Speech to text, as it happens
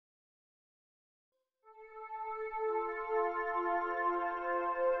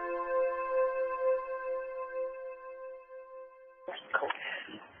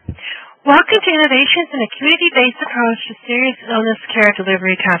Welcome to Innovations in a Community-Based Approach to Serious Illness Care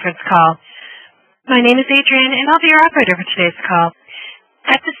Delivery conference call. My name is Adrienne, and I'll be your operator for today's call.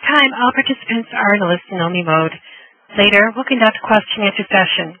 At this time, all participants are in a listen-only mode. Later, we'll conduct a question-and-answer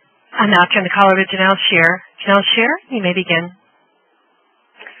session. I'll now turn the call over to Janelle Scheer. Janelle Scheer, you may begin.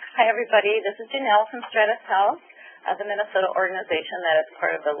 Hi, everybody. This is Janelle from Stratus Health, the Minnesota organization that is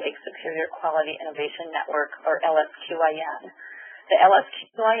part of the Lake Superior Quality Innovation Network, or LSQIN. The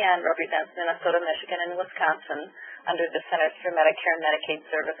LSQIN represents Minnesota, Michigan, and Wisconsin under the Centers for Medicare and Medicaid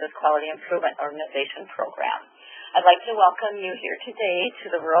Services Quality Improvement Organization program. I'd like to welcome you here today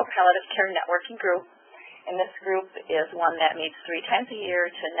to the Rural Palliative Care Networking Group. And this group is one that meets 3 times a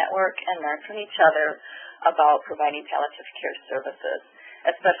year to network and learn from each other about providing palliative care services,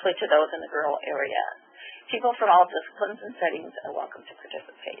 especially to those in the rural area. People from all disciplines and settings are welcome to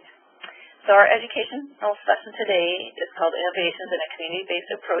participate. So our educational session today is called Innovations in a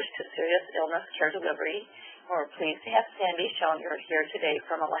Community-Based Approach to Serious Illness Care Delivery. We're pleased to have Sandy Schellinger here today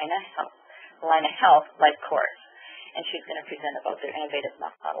from Allina Health Life Course. And she's going to present about their innovative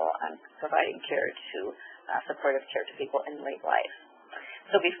model on providing care to supportive care to people in late life.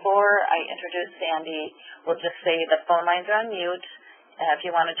 So before I introduce Sandy, we'll just say the phone lines are on mute. If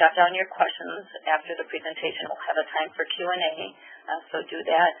you want to jot down your questions after the presentation, we'll have a time for Q&A, so do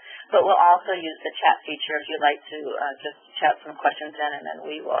that. But we'll also use the chat feature if you'd like to just chat some questions in, and then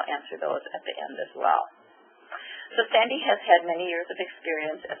we will answer those at the end as well. So Sandy has had many years of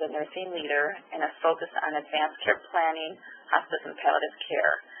experience as a nursing leader and is focused on advanced care planning, hospice, and palliative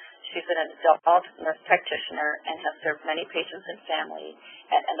care. She's an adult nurse practitioner and has served many patients and families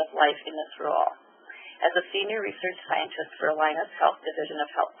at end of life in this role. As a senior research scientist for Allina Health Division of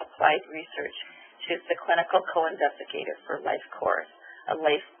Health Applied Research, she is the clinical co-investigator for Life Course, a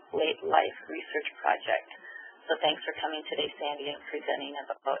late life research project. So thanks for coming today, Sandy, and presenting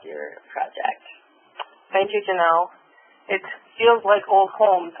about your project. Thank you, Janelle. It feels like old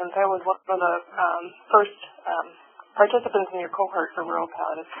home since I was one of the first participants in your cohort for rural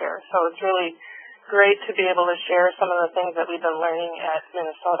palliative care. So it's really great to be able to share some of the things that we've been learning at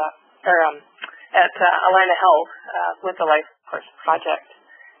Allina Health with the Life Course project.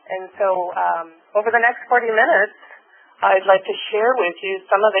 And so over the next 40 minutes, I'd like to share with you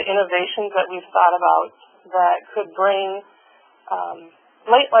some of the innovations that we've thought about that could bring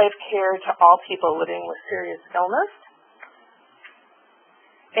late life care to all people living with serious illness.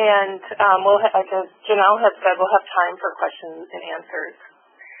 And like as Janelle had said, we'll have time for questions and answers.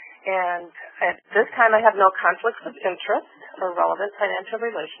 And at this time, I have no conflicts of interest or relevant financial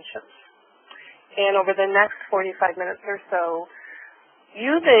relationships. And over the next 45 minutes or so,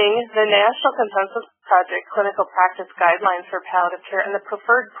 using the National Consensus Project Clinical Practice Guidelines for Palliative Care and the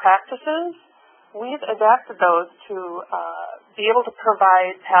preferred practices, we've adapted those to be able to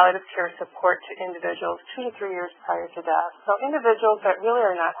provide palliative care support to individuals 2 to 3 years prior to death. So individuals that really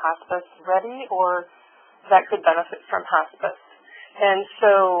are not hospice ready or that could benefit from hospice. And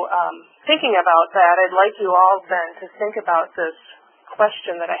so thinking about that, I'd like you all then to think about this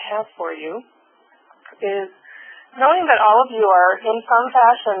question that I have for you, is knowing that all of you are in some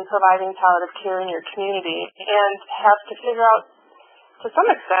fashion providing palliative care in your community and have to figure out, to some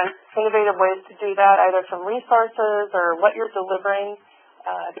extent, innovative ways to do that, either from resources or what you're delivering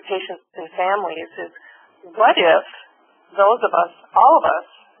to patients and families, is what if those of us, all of us,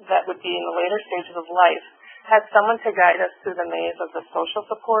 that would be in the later stages of life, had someone to guide us through the maze of the social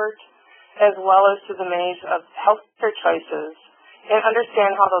support as well as through the maze of healthcare choices and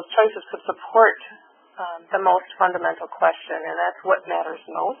understand how those choices could support the most fundamental question, and that's what matters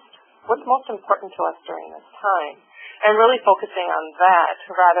most, what's most important to us during this time, and really focusing on that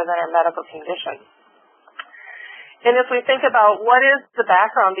rather than our medical condition. And if we think about what is the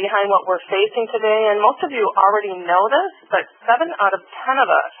background behind what we're facing today, and most of you already know this, but 7 out of 10 of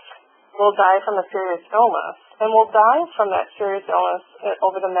us will die from a serious illness, and will die from that serious illness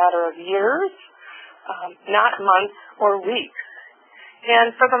over the matter of years, not months or weeks.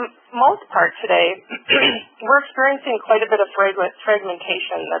 And for the most part today, we're experiencing quite a bit of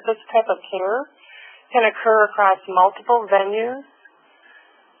fragmentation, that this type of care can occur across multiple venues.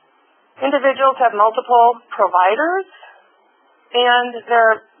 Individuals have multiple providers, and there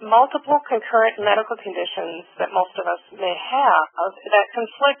are multiple concurrent medical conditions that most of us may have that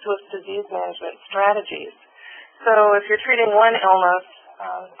conflict with disease management strategies. So if you're treating one illness,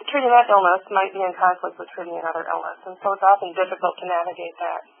 treating that illness might be in conflict with treating another illness, and so it's often difficult to navigate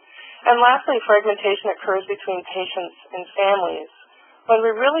that. And lastly, fragmentation occurs between patients and families when we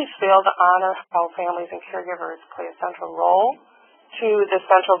really fail to honor how families and caregivers play a central role to the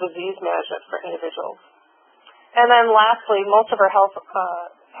central disease management for individuals. And then lastly, most of our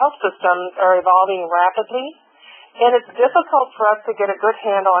health systems are evolving rapidly, and it's difficult for us to get a good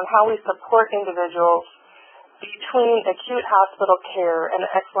handle on how we support individuals between acute hospital care and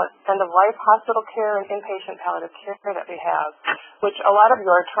the excellent end-of-life hospital care and inpatient palliative care that we have, which a lot of you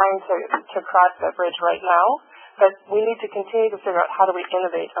are trying to cross that bridge right now, but we need to continue to figure out how do we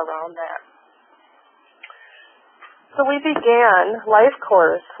innovate around that. So we began Life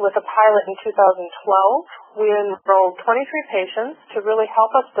Course with a pilot in 2012. We enrolled 23 patients to really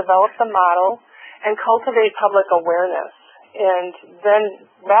help us develop the model and cultivate public awareness, and then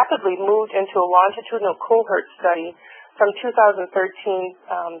rapidly moved into a longitudinal cohort study from 2013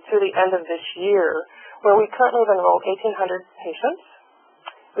 through the end of this year, where we currently have enrolled 1,800 patients.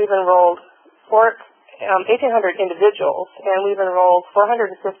 We've enrolled 1,800 individuals, and we've enrolled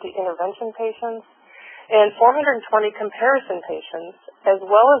 450 intervention patients and 420 comparison patients, as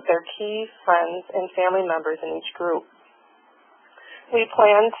well as their key friends and family members in each group. We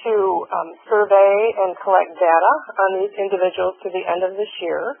plan to survey and collect data on these individuals through the end of this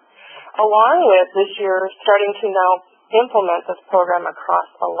year, along with this year starting to now implement this program across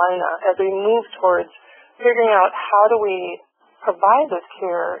Allina as we move towards figuring out how do we provide this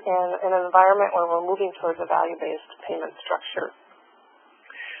care in an environment where we're moving towards a value-based payment structure.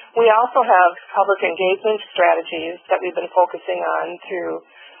 We also have public engagement strategies that we've been focusing on through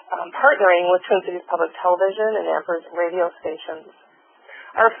partnering with Twin Cities Public Television and Amper's radio stations.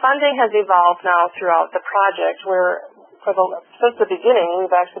 Our funding has evolved now throughout the project where since the beginning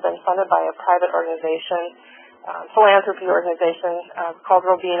we've actually been funded by a private organization, philanthropy organization called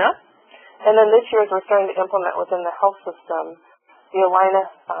Robina. And then this year as we're starting to implement within the health system, the Allina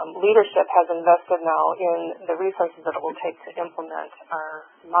leadership has invested now in the resources that it will take to implement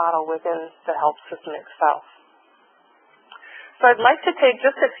our model within the health system itself. So I'd like to take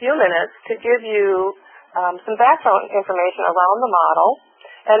just a few minutes to give you some background information around the model,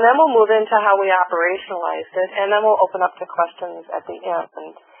 and then we'll move into how we operationalized it, and then we'll open up to questions at the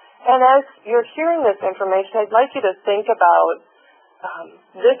end. And as you're hearing this information, I'd like you to think about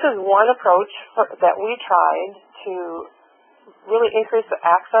this is one approach that we tried to really increase the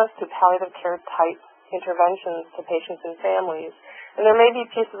access to palliative care type interventions to patients and families. And there may be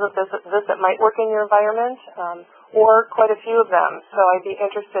pieces of this that might work in your environment, or quite a few of them. So I'd be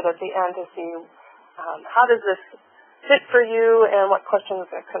interested at the end to see how does this fit for you and what questions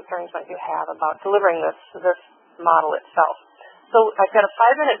or concerns might you have about delivering this model itself. So I've got a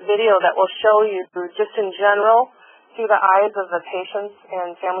 5-minute video that will show you just in general through the eyes of the patients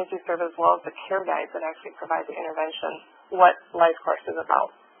and families we serve, as well as the care guides that actually provide the intervention, what Life Course is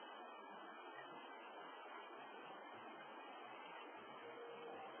about.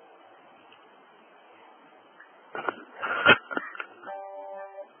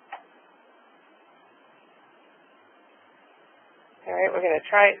 All right, we're going to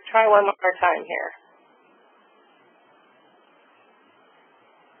try one more time here.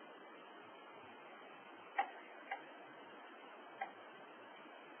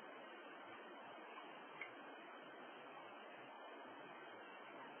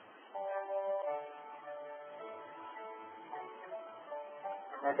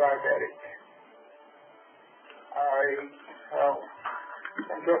 I'm a diabetic. I have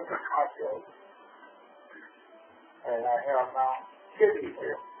congestive heart failure, and I have now kidney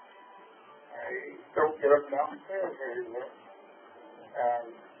failure. I don't get up downstairs very well. And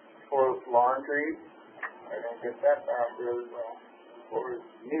for laundry, I don't get that down very well. For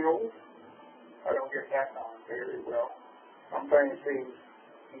meals, I don't get that down very well. Some things seem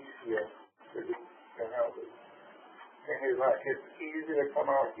easier to do than others. And it's easy to come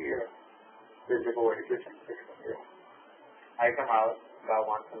out here than to go in the kitchen and fix a meal. I come out about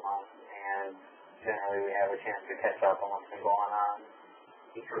once a month, and generally we have a chance to catch up on what's been going on.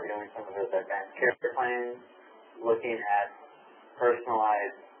 We're doing some of those advanced care plans, looking at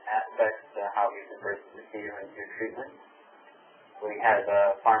personalized aspects to how we can receive and do treatment. We had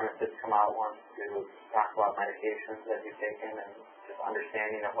a pharmacist come out once to talk about medications that you've taken and just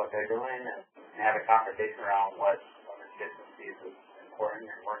understanding of what they're doing and have a conversation around what consistencies is important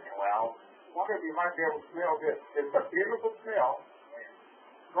and working well. I wonder if you might be able to smell this. It's a beautiful smell.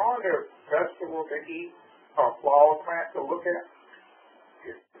 Growing a vegetable to eat or flower plant to look at,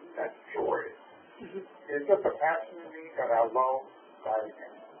 that's joy. It's just a passion in me that I love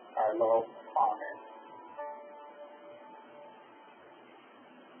gardening. I love farming.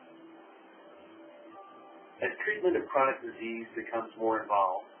 As treatment of chronic disease becomes more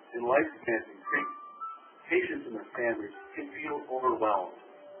involved and life spans increase, patients and their families can feel overwhelmed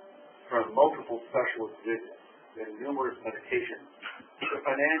from multiple specialist visits and numerous medications to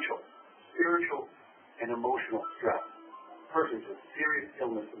financial, spiritual, and emotional stress persons with serious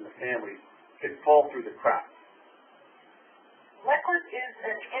illness in the family can fall through the cracks? LifeCourse is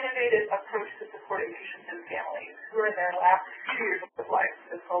an innovative approach to supporting patients and families who are in their last few years of life,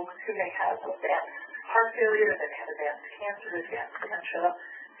 as folks who may have advanced heart failure, that may have advanced cancer, advanced dementia,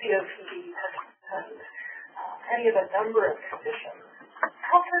 COPD, Parkinson's, any of a number of conditions.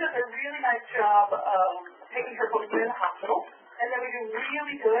 Healthcare does a really nice job of taking care of folks in the hospital, and then we do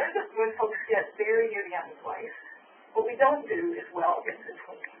really good when folks get very near the end of life. What we don't do is well in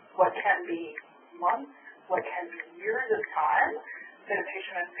between. What can be months, what can be years of time that a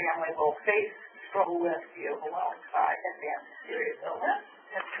patient and family will face, struggle with, be overwhelmed by advanced serious illness,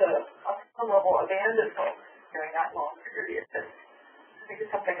 and to some level abandon folks during that long period. I think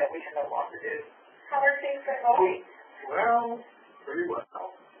it's something that we can no longer do. How are things going? Well, pretty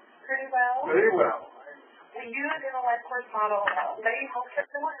well. Pretty well? Pretty well. We use in the LifeCourse model lay healthcare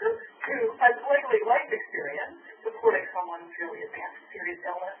workers who has likely life experience supporting someone with really advanced serious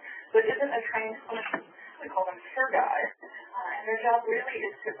illness, but isn't a trained clinician. We call them care guides, and their job really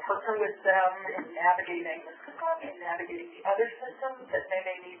is to partner with them in navigating the system, in navigating the other systems that they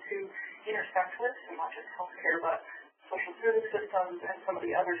may need to intersect with, so not just healthcare, but social service systems and some of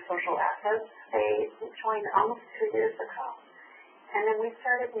the other social assets. They joined almost 2 years ago, and then we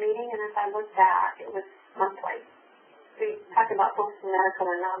started meeting, and as I look back, it was monthly. We talked about both medical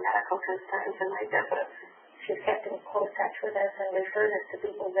and non-medical concerns in my visits. She's kept in close touch with us and referred us to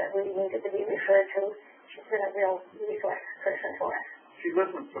people that we needed to be referred to. She's been a real resource person for us. She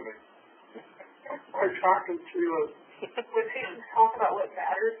listens to me. I talk and she listens. When patients talk about what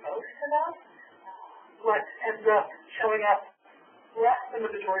matters most to them, what ends up showing up less than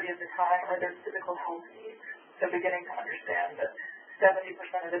the majority of the time are their physical health needs. So beginning to understand that 70%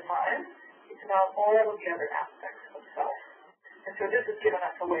 of the time, it's about all of the other aspects of self. And so this has given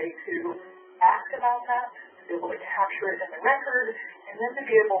us a way to ask about that, to be able to capture it in the record, and then to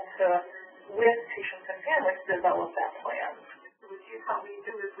be able to, with patients and families, develop that plan. What we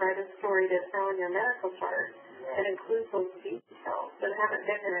do is write a story that's now in your medical chart that includes those details that haven't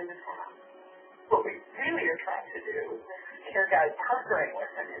been there in the past. What we really are trying to do, care guide partnering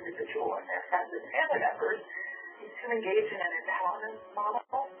with an individual and their friends and family members, is to engage in an empowerment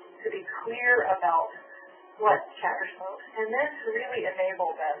model, to be clear about what matters most, and then to really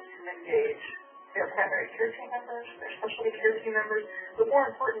enable them to engage their primary care team members, their specialty care team members, but more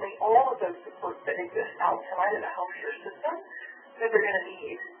importantly, all of those supports that exist outside of the healthcare system that they're going to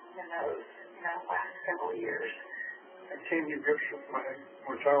need in those, last several years. I came to grips with my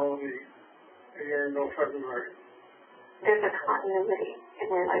mortality a year ago February. There's a continuity in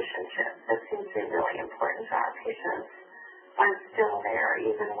relationship that seems to be really important to our patients. I'm still there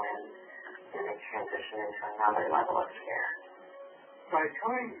even when they transition into another level of care. By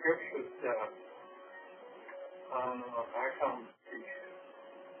coming to grips with I found peace.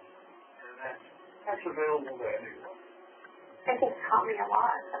 And that's available to anyone. I think it's taught me a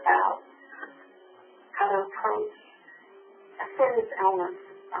lot about how to approach a serious illness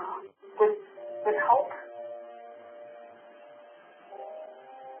with hope.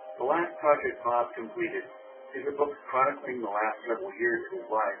 The last project Bob completed is a book chronicling the last several years of his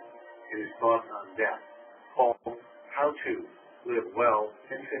life and his thoughts on death, called How to Live Well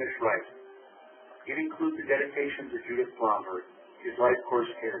and Finish Right. It includes a dedication to Judith Blomberg, his LifeCourse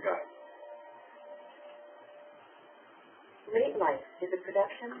care guide. Late Life is a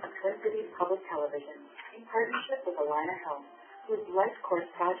production of Twin Cities Public Television in partnership with Allina Health, whose LifeCourse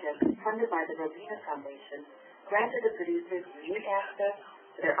project, funded by the Rosina Foundation, granted the producers unique access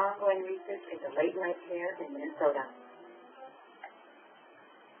to their ongoing research into late life care in Minnesota.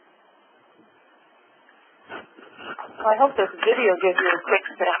 I hope this video gives you a quick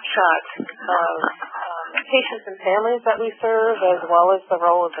snapshot of patients and families that we serve, as well as the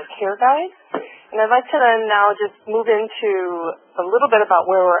role of the care guide. And I'd like to then now just move into a little bit about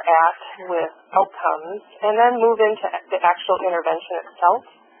where we're at with outcomes, and then move into the actual intervention itself,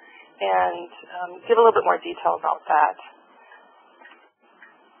 and give a little bit more detail about that.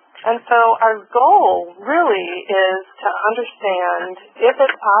 And so our goal really is to understand if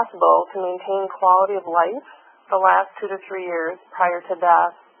it's possible to maintain quality of life the last 2 to 3 years prior to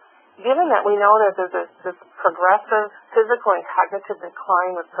death, given that we know that there's this progressive physical and cognitive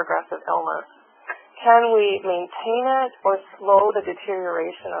decline with progressive illness. Can we maintain it or slow the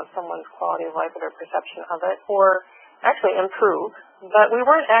deterioration of someone's quality of life or their perception of it, or actually improve? But we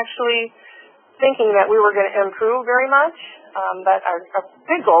weren't actually thinking that we were going to improve very much, but our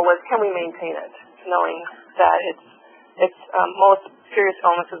big goal was, can we maintain it, knowing that it's most serious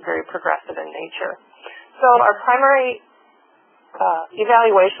illness is very progressive in nature. So our primary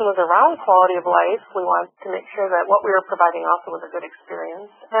evaluation was around quality of life. We wanted to make sure that what we were providing also was a good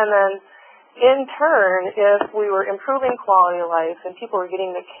experience. And then in turn, if we were improving quality of life and people were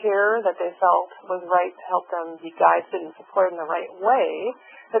getting the care that they felt was right to help them be guided and supported in the right way,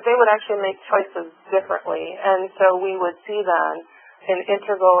 that they would actually make choices differently. And so we would see then an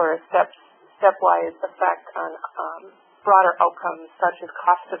integral or a stepwise effect on broader outcomes such as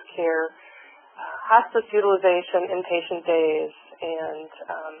cost of care, hospice utilization, inpatient days, and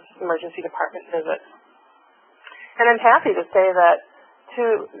emergency department visits. And I'm happy to say that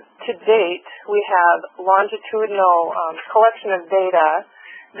to date, we have longitudinal collection of data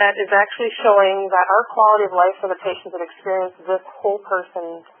that is actually showing that our quality of life for the patients that experience this whole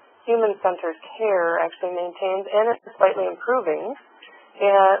person, human-centered care actually maintains and is slightly improving,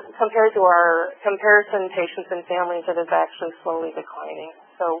 and compared to our comparison patients and families that is actually slowly declining.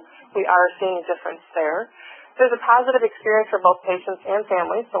 So we are seeing a difference there. There's a positive experience for both patients and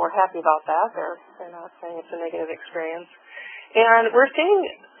families, so we're happy about that. They're not saying it's a negative experience. And we're seeing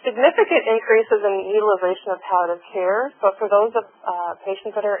significant increases in utilization of palliative care. So for those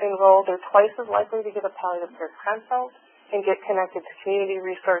patients that are enrolled, they're twice as likely to get a palliative care consult and get connected to community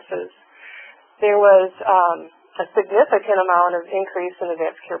resources. There was a significant amount of increase in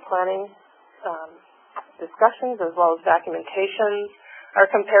advanced care planning discussions as well as documentation. Our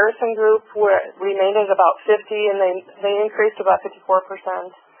comparison group remained at about 50, and they increased to about 54%,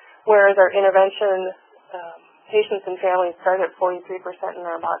 whereas our intervention patients and families started at 43%, and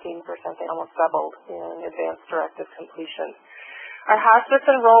they're about 80%. They almost doubled in advanced directive completion. Our hospice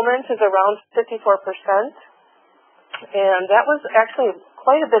enrollment is around 54%, and that was actually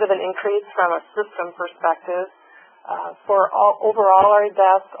quite a bit of an increase from a system perspective. Overall our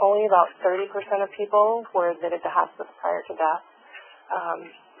deaths, only about 30% of people were admitted to hospice prior to death.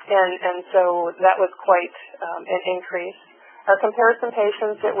 And so that was quite an increase. Our comparison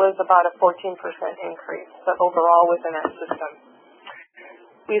patients, it was about a 14% increase, but overall within our system.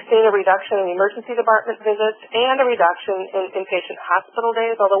 We've seen a reduction in emergency department visits and a reduction in inpatient hospital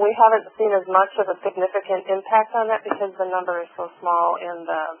days, although we haven't seen as much of a significant impact on that because the number is so small and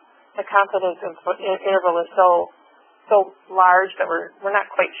the confidence interval is so large that we're not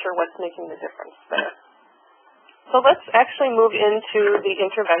quite sure what's making the difference there. So let's actually move into the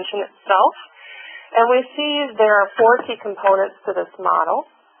intervention itself. And we see there are 4 key components to this model.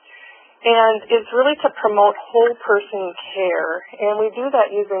 And it's really to promote whole person care. And we do that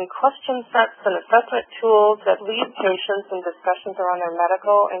using question sets and assessment tools that lead patients in discussions around their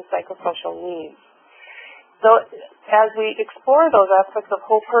medical and psychosocial needs. So as we explore those aspects of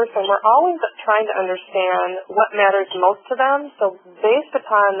whole person, we're always trying to understand what matters most to them. So based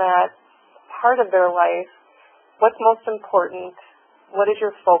upon that part of their life, what's most important, what is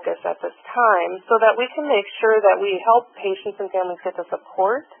your focus at this time, so that we can make sure that we help patients and families get the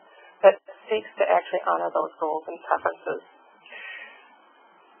support that seeks to actually honor those goals and preferences.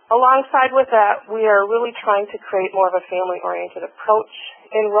 Alongside with that, we are really trying to create more of a family-oriented approach.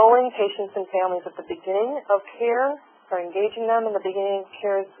 Enrolling patients and families at the beginning of care or engaging them in the beginning of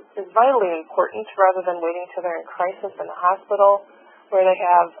care is vitally important rather than waiting till they're in crisis in the hospital where they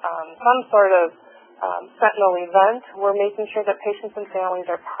have some sort of sentinel event. We're making sure that patients and families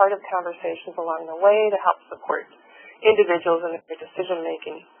are part of conversations along the way to help support individuals in their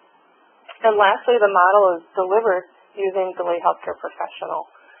decision-making. And lastly, the model is delivered using the lay healthcare professional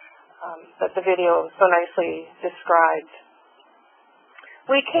that the video so nicely described.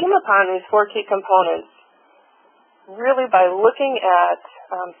 We came upon these 4 key components really by looking at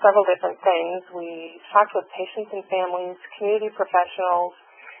several different things. We talked with patients and families, community professionals,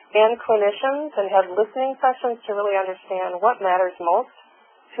 and clinicians, and had listening sessions to really understand what matters most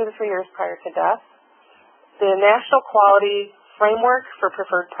 2 to 3 years prior to death. The National Quality Framework for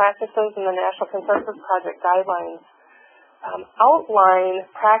Preferred Practices and the National Consensus Project Guidelines outline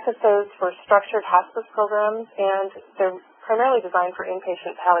practices for structured hospice programs, and they're primarily designed for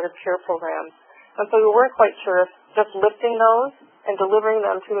inpatient palliative care programs. And so we weren't quite sure if just lifting those and delivering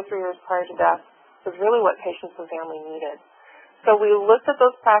them 2 to 3 years prior to death was really what patients and family needed. So we looked at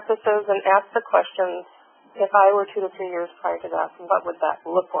those practices and asked the questions, if I were 2 to 3 years prior to death, what would that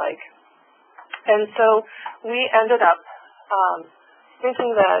look like? And so we ended up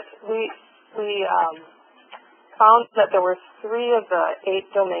thinking that we found that there were 3 of the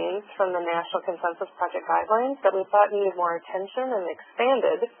 8 domains from the National Consensus Project Guidelines that we thought needed more attention and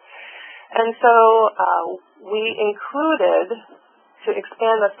expanded. And so we included to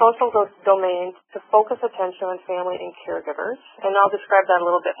expand the social domain to focus attention on family and caregivers, and I'll describe that a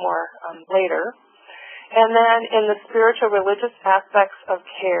little bit more later. And then in the spiritual religious aspects of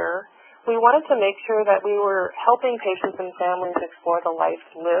care, we wanted to make sure that we were helping patients and families explore the life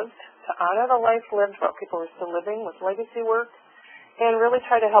lived, to honor the life lived while people were still living with legacy work, and really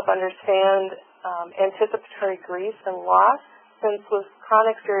try to help understand anticipatory grief and loss. Since with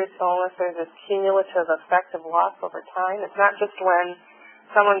chronic serious illness, there's this cumulative effect of loss over time. It's not just when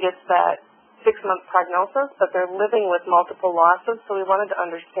someone gets that 6-month prognosis, but they're living with multiple losses, so we wanted to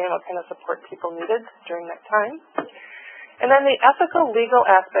understand what kind of support people needed during that time. And then the ethical, legal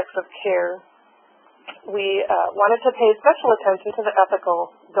aspects of care, we wanted to pay special attention to the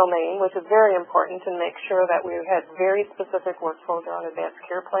ethical domain, which is very important, and make sure that we had very specific workflows around advanced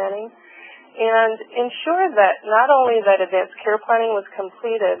care planning, and ensure that not only that advanced care planning was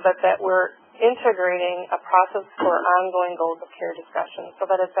completed, but that we're integrating a process for ongoing goals of care discussion, so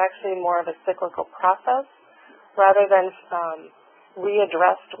that it's actually more of a cyclical process rather than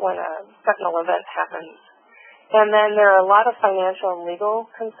readdressed when a sentinel event happens. And then there are a lot of financial and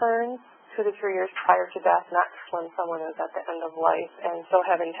legal concerns 2 to 3 years prior to death, not just when someone is at the end of life, and so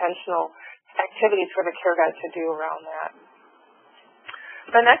have intentional activities for the care guide to do around that.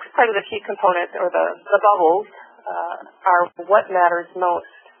 The next part of the key component, or the bubbles, are what matters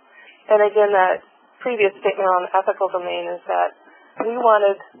most. And again, that previous statement on the ethical domain is that we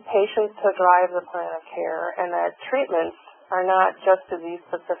wanted patients to drive the plan of care, and that treatments are not just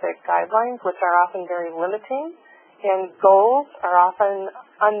disease-specific guidelines, which are often very limiting, and goals are often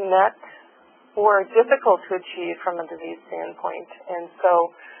unmet or difficult to achieve from a disease standpoint. And so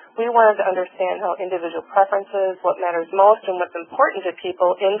we wanted to understand how individual preferences, what matters most, and what's important to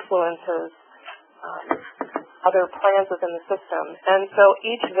people influences other plans within the system. And so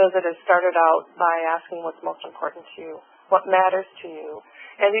each visit is started out by asking what's most important to you, what matters to you.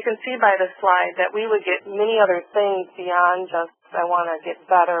 And you can see by the slide that we would get many other things beyond just, I want to get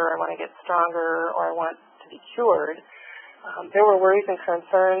better, I want to get stronger, or I want to be cured. There were worries and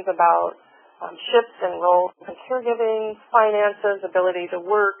concerns about shifts in roles in caregiving, finances, ability to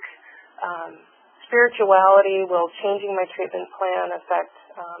work, spirituality. Will changing my treatment plan affect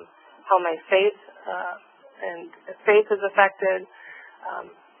how my faith is affected?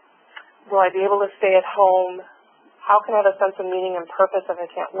 Will I be able to stay at home? How can I have a sense of meaning and purpose if I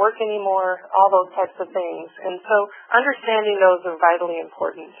can't work anymore? All those types of things. And so understanding those are vitally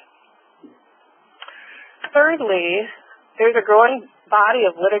important. Thirdly, there's a growing body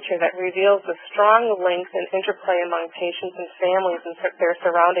of literature that reveals the strong links and interplay among patients and families and their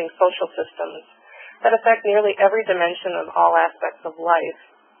surrounding social systems that affect nearly every dimension of all aspects of life.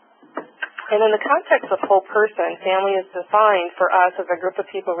 And in the context of whole person, family is defined for us as a group of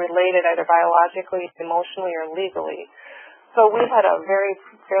people related either biologically, emotionally, or legally. So we had a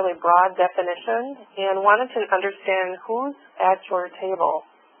fairly broad definition and wanted to understand who's at your table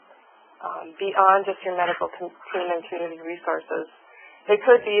beyond just your medical team and community resources. It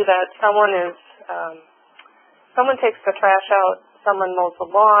could be that someone takes the trash out, someone mows the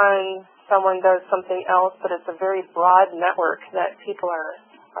lawn, someone does something else, but it's a very broad network that people are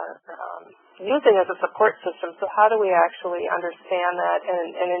using as a support system. So how do we actually understand that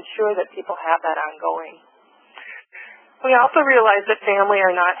and ensure that people have that ongoing? We also realize that family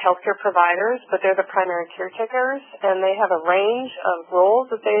are not healthcare providers, but they're the primary caretakers, and they have a range of roles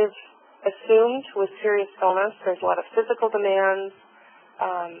that they've assumed with serious illness. There's a lot of physical demands,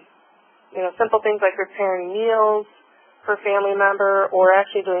 simple things like preparing meals for a family member, or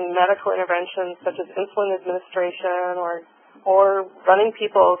actually doing medical interventions such as insulin administration or running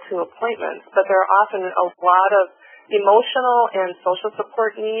people to appointments. But there are often a lot of emotional and social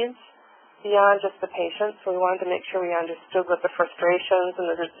support needs beyond just the patient, so we wanted to make sure we understood what the frustrations and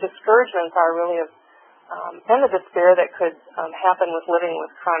the discouragements are really and the despair that could happen with living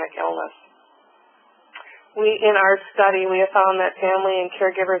with chronic illness. In our study, we have found that family and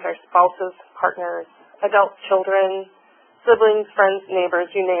caregivers are spouses, partners, adult children, siblings, friends,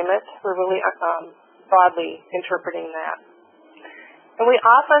 neighbors, you name it. We're really broadly interpreting that. And we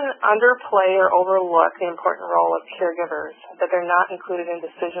often underplay or overlook the important role of caregivers, that they're not included in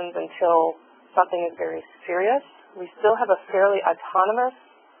decisions until something is very serious. We still have a fairly autonomous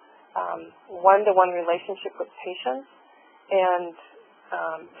one-to-one relationship with patients and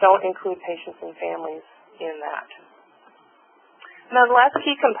don't include patients and families in that. Now, the last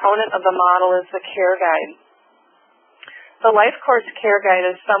key component of the model is the care guide. The Life Course Care Guide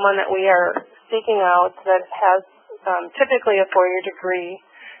is someone that we are seeking out that has typically a 4-year degree.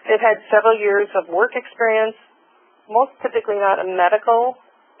 They've had several years of work experience, most typically not a medical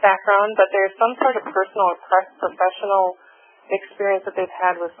background, but there's some sort of personal or professional experience that they've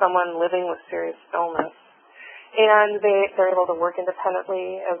had with someone living with serious illness. And they're able to work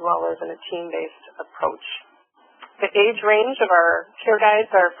independently as well as in a team-based approach. The age range of our care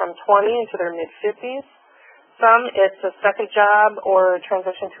guides are from 20 into their mid-50s. Some, it's a second job or a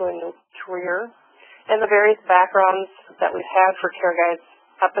transition to a new career. And the various backgrounds that we've had for care guides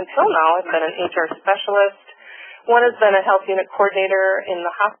up until now have been an HR specialist. One has been a health unit coordinator in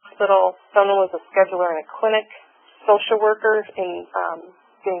the hospital. Someone was a scheduler in a clinic, social worker in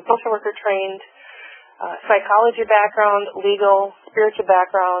getting social worker trained, psychology background, legal, spiritual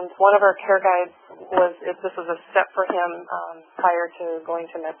background. One of our care guides this was a step for him prior to going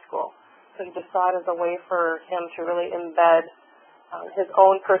to med school. So he just saw it as a way for him to really embed his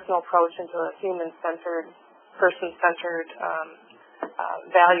own personal approach into a human-centered, person-centered,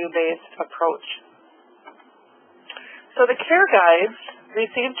 value-based approach. So the care guides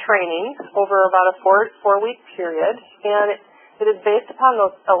received training over about a four-week period, and it is based upon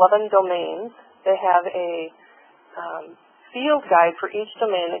those 11 domains. They have a field guide for each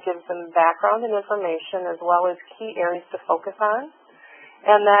domain that gives them background and information as well as key areas to focus on,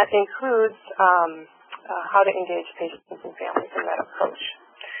 and that includes how to engage patients and families in that approach.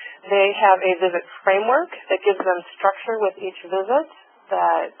 They have a visit framework that gives them structure with each visit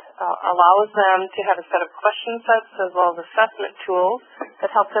that allows them to have a set of question sets as well as assessment tools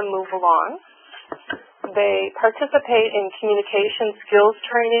that help them move along. They participate in communication skills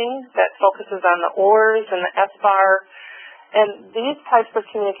training that focuses on the ORS and the SBAR, and these types of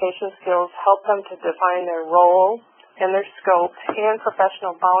communication skills help them to define their role and their scope and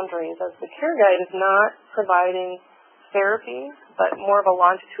professional boundaries, as the care guide is not providing therapy, but more of a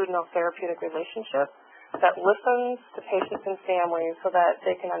longitudinal therapeutic relationship that listens to patients and families so that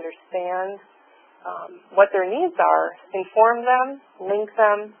they can understand what their needs are, inform them, link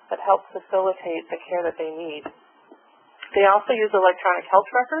them, that helps facilitate the care that they need. They also use electronic health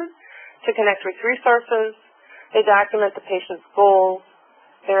records to connect with resources. They document the patient's goals.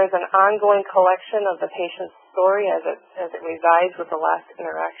 There is an ongoing collection of the patient's story as it resides with the last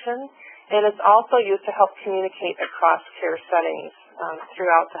interaction, and it's also used to help communicate across care settings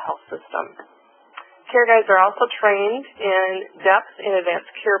throughout the health system. Care guides are also trained in depth in advanced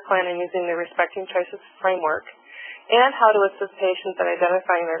care planning using the Respecting Choices framework and how to assist patients in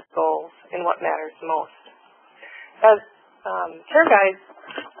identifying their goals and what matters most. As care guides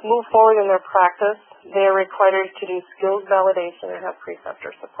move forward in their practice, they are required to do skills validation and have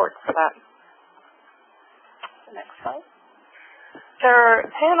preceptor support for that. Next slide. Their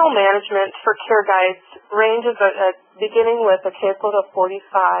panel management for care guides ranges at beginning with a caseload of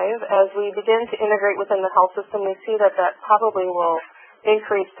 45. As we begin to integrate within the health system, we see that probably will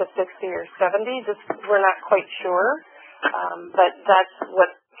increase to 60 or 70. We're not quite sure, but that's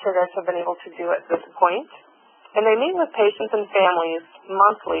what care guides have been able to do at this point. And they meet with patients and families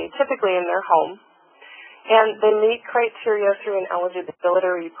monthly, typically in their home, and they meet criteria through an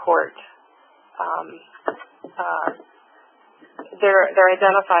eligibility report. They're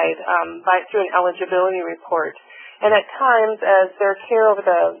identified through an eligibility report. And at times, as their care over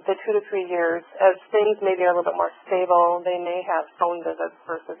the 2 to 3 years, as things maybe are a little bit more stable, they may have phone visits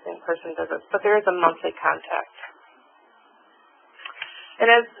versus in-person visits, but there is a monthly contact. And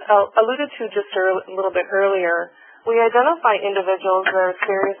as alluded to just a little bit earlier, we identify individuals that are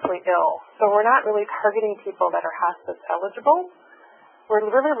seriously ill. So we're not really targeting people that are hospice eligible. We're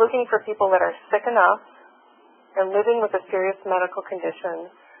really looking for people that are sick enough and living with a serious medical condition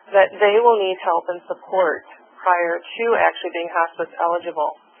that they will need help and support prior to actually being hospice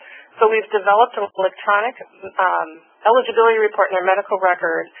eligible. So we've developed an electronic eligibility report in our medical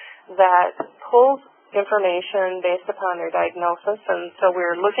record that pulls information based upon their diagnosis, and so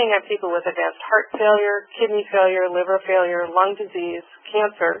we're looking at people with advanced heart failure, kidney failure, liver failure, lung disease,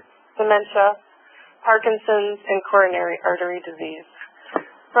 cancer, dementia, Parkinson's, and coronary artery disease.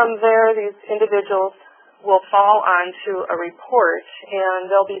 From there, these individuals will fall onto a report,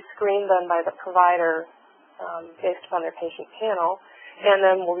 and they'll be screened then by the provider based upon their patient panel, and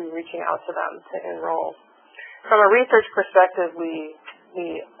then we'll be reaching out to them to enroll. From a research perspective, we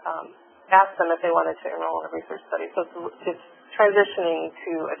ask them if they wanted to enroll in a research study. So it's transitioning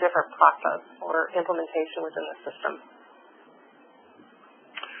to a different process or implementation within the system.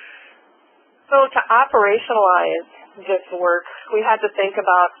 So to operationalize this work, we had to think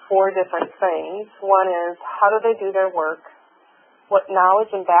about 4 different things. One is, how do they do their work? What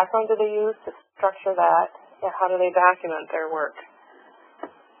knowledge and background do they use to structure that? And how do they document their work?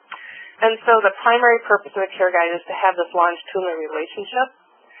 And so the primary purpose of a care guide is to have this longitudinal relationship.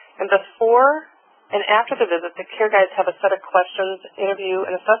 And before and after the visit, the care guides have a set of questions, interview,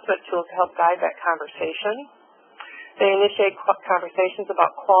 and assessment tools to help guide that conversation. They initiate conversations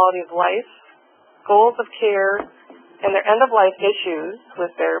about quality of life, goals of care, and their end-of-life issues with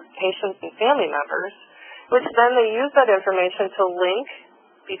their patients and family members. which then they use that information to link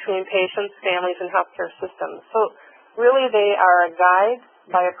between patients, families, and healthcare systems. So really they are a guide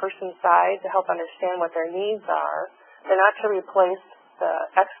by a person's side to help understand what their needs are. They're not to replace the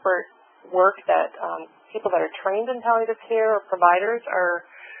expert work that people that are trained in palliative care or providers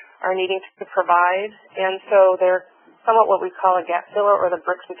are needing to provide. And so they're somewhat what we call a gap filler, or the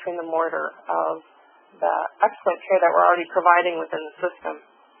bricks between the mortar of the excellent care that we're already providing within the system.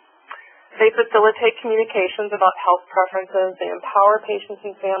 They facilitate communications about health preferences. They empower patients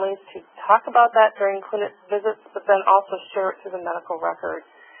and families to talk about that during clinic visits, but then also share it through the medical record.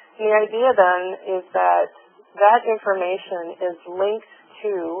 And the idea then is that that information is linked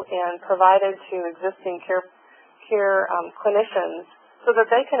to and provided to existing care clinicians so that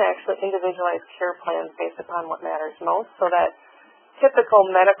they can actually individualize care plans based upon what matters most, so that typical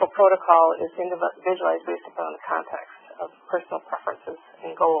medical protocol is individualized based upon the context of personal preferences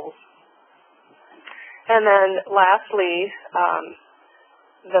and goals. And then lastly,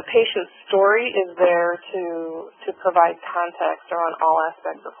 the patient's story is there to provide context around all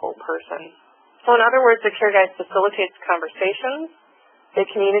aspects of whole person. So in other words, the care guide facilitates conversations, they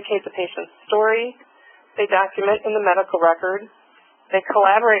communicate the patient's story, they document in the medical record, they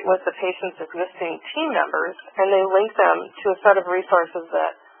collaborate with the patient's existing team members, and they link them to a set of resources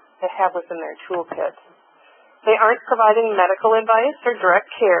that they have within their toolkit. They aren't providing medical advice or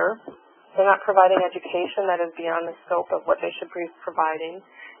direct care. They're not providing education that is beyond the scope of what they should be providing,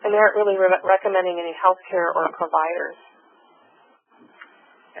 and they aren't really recommending any health care or providers.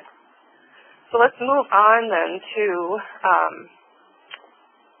 So let's move on then to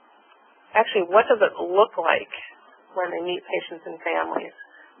actually what does it look like when they meet patients and families.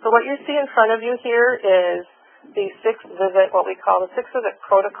 So what you see in front of you here is the what we call the 6-visit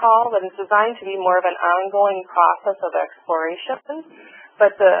protocol that is designed to be more of an ongoing process of exploration.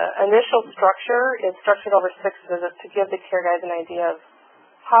 But the initial structure is structured over 6 visits to give the care guides an idea of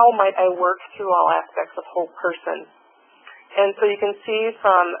how might I work through all aspects of whole person. And so you can see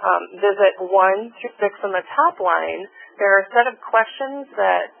from visit 1 through 6 on the top line, there are a set of questions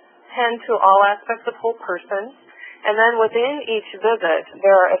that tend to all aspects of whole person. And then within each visit,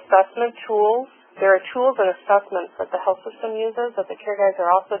 there are assessment tools. There are tools and assessments that the health system uses that the care guides are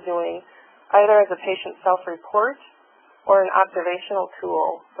also doing, either as a patient self-report or an observational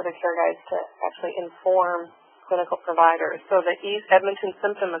tool for the care guides to actually inform clinical providers. So the East Edmonton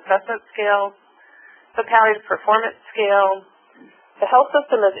Symptom Assessment Scale, the Palliative Performance Scale. The health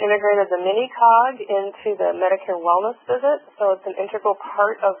system has integrated the mini-COG into the Medicare Wellness Visit, so it's an integral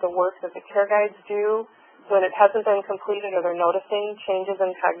part of the work that the care guides do when it hasn't been completed or they're noticing changes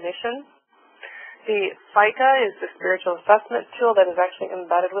in cognition. The FICA is the Spiritual Assessment Tool that is actually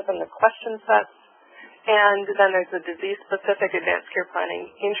embedded within the question sets. And then there's the disease-specific advanced care planning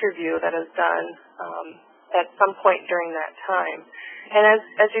interview that is done at some point during that time. And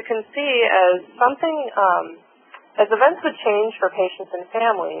as you can see, as events would change for patients and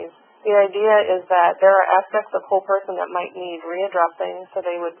families, the idea is that there are aspects of whole person that might need readdressing, so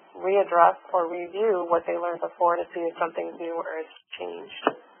they would readdress or review what they learned before to see if something's new or has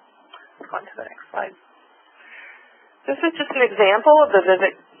changed. On to the next slide. This is just an example of the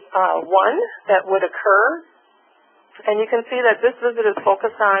visit 1 that would occur, and you can see that this visit is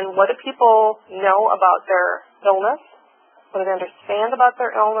focused on what do people know about their illness, what do they understand about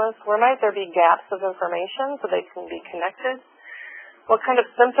their illness, where might there be gaps of information so they can be connected, what kind of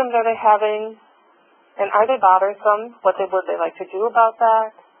symptoms are they having, and are they bothersome, what would they like to do about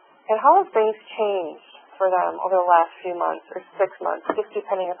that, and how have things changed for them over the last few months or 6 months, just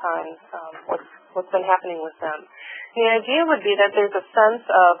depending upon what's been happening with them. The idea would be that there's a sense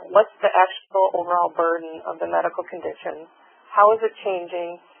of what's the actual overall burden of the medical condition, how is it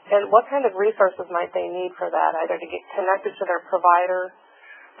changing, and what kind of resources might they need for that, either to get connected to their provider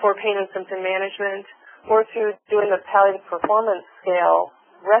for pain and symptom management, or through doing the palliative performance scale,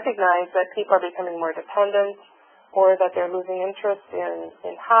 recognize that people are becoming more dependent, or that they're losing interest in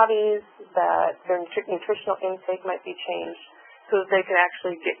hobbies, that their nutritional intake might be changed, so that they can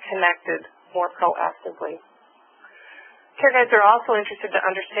actually get connected more proactively. Care guides are also interested to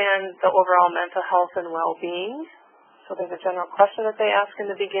understand the overall mental health and well-being. So there's a general question that they ask in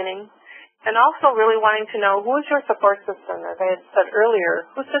the beginning. And also really wanting to know, who is your support system? As I had said earlier,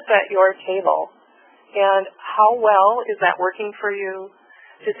 who sits at your table? And how well is that working for you?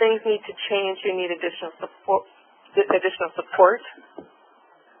 Do things need to change? Do you need additional support?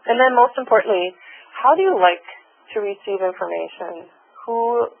 And then most importantly, how do you like to receive information?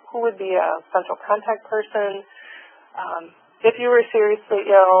 Who would be a central contact person? If you were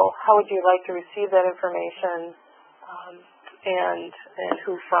seriously ill, how would you like to receive that information, and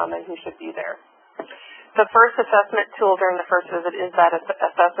who from and who should be there? the first assessment tool during the first visit is that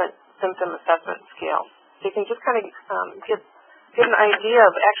symptom assessment scale. So you can just kind of get an idea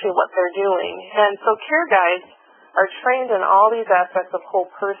of actually what they're doing. And so care guides are trained in all these aspects of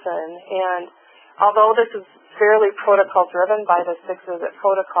whole person, and although this is fairly protocol driven by the 6-visit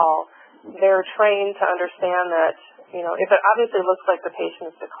protocol, they're trained to understand that, you know, if it obviously looks like the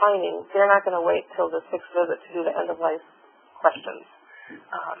patient is declining, they're not going to wait till the 6th visit to do the end-of-life questions.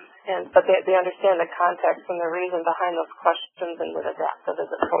 But they understand the context and the reason behind those questions and would adapt the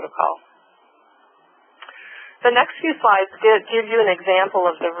visit protocol. The next few slides give you an example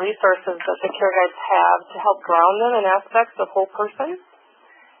of the resources that the care guides have to help ground them in aspects of whole person.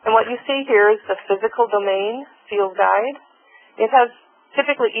 And what you see here is the physical domain field guide. It has,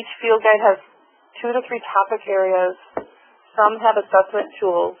 typically each field guide has 2 to 3 topic areas. Some have assessment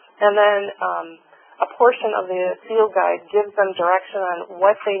tools. And then a portion of the field guide gives them direction on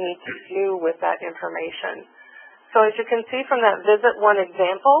what they need to do with that information. So as you can see from that Visit 1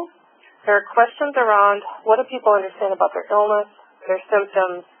 example, there are questions around what do people understand about their illness, their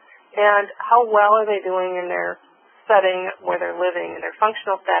symptoms, and how well are they doing in their setting where they're living, and their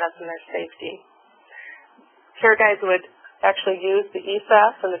functional status and their safety. Care guides would actually use the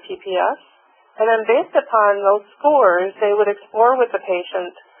ESAS and the PPS, and then based upon those scores, they would explore with the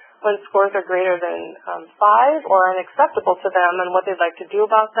patient when scores are greater than 5 or unacceptable to them and what they'd like to do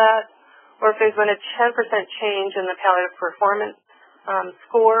about that, or if there's been a 10% change in the palliative performance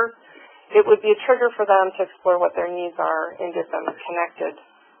score, it would be a trigger for them to explore what their needs are and get them connected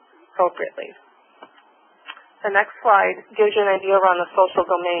appropriately. The next slide gives you an idea around the social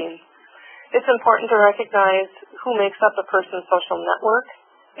domain. It's important to recognize who makes up a person's social network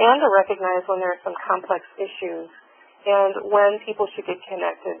and to recognize when there are some complex issues and when people should get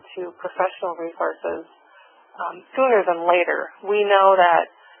connected to professional resources sooner than later. We know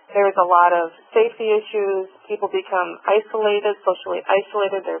that there's a lot of safety issues. People become isolated, socially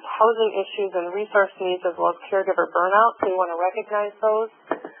isolated. There's housing issues and resource needs as well as caregiver burnout. So we want to recognize those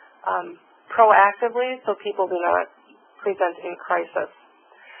proactively so people do not present in crisis.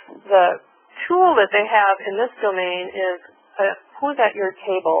 The tool that they have in this domain is who's at your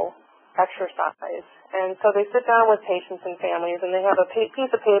table exercise. And so they sit down with patients and families, and they have a piece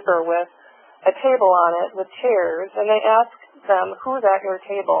of paper with a table on it with chairs, and they ask them who's at your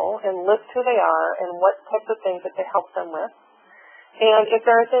table and list who they are and what types of things that they help them with. And if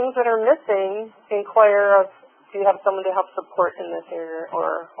there are things that are missing, inquire of, do you have someone to help support in this area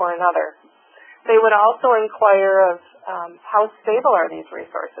or another? They would also inquire of how stable are these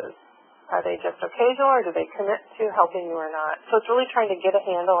resources? Are they just occasional or do they commit to helping you or not? So it's really trying to get a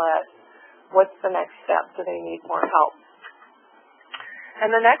handle at what's the next step. Do they need more help?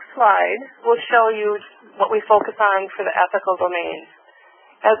 And the next slide will show you what we focus on for the ethical domain.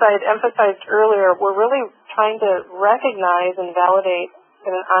 As I had emphasized earlier, we're really trying to recognize and validate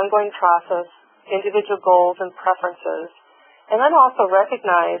in an ongoing process individual goals and preferences, and then also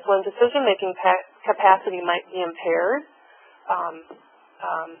recognize when decision-making capacity might be impaired,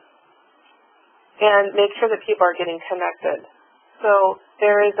 and make sure that people are getting connected. So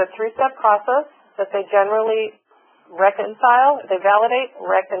there is a 3-step process that they generally reconcile, they validate,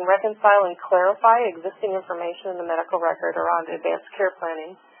 reconcile, and clarify existing information in the medical record around advanced care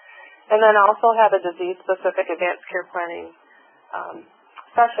planning, and then also have a disease-specific advanced care planning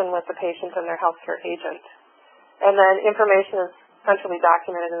session with the patient and their healthcare agent. And then information is centrally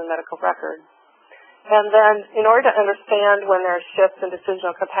documented in the medical record. And then in order to understand when there are shifts in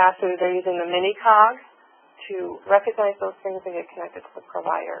decisional capacity, they're using the mini-cog to recognize those things and get connected to the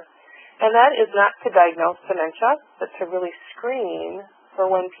provider. And that is not to diagnose dementia, but to really screen for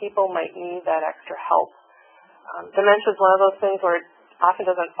when people might need that extra help. Dementia is one of those things where it often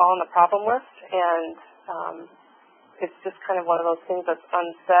doesn't fall on the problem list, and it's just kind of one of those things that's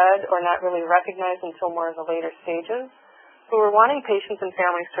unsaid or not really recognized until more of the later stages. So we're wanting patients and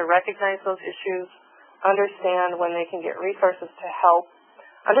families to recognize those issues, understand when they can get resources to help,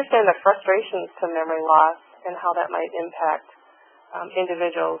 understand the frustrations to memory loss and how that might impact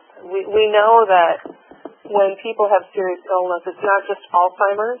individuals. We know that when people have serious illness, it's not just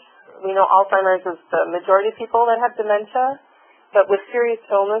Alzheimer's. We know Alzheimer's is the majority of people that have dementia, but with serious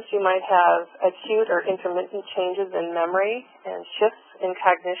illness, you might have acute or intermittent changes in memory and shifts in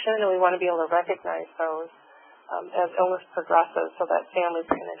cognition, and we want to be able to recognize those as illness progresses so that families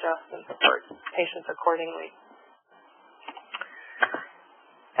can adjust and support patients accordingly.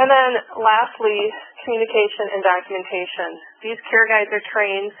 And then lastly, communication and documentation. These care guides are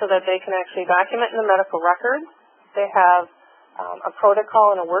trained so that they can actually document in the medical record. They have a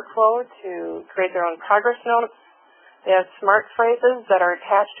protocol and a workflow to create their own progress notes, They have smart phrases that are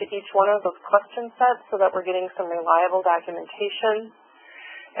attached to each one of those question sets so that we're getting some reliable documentation.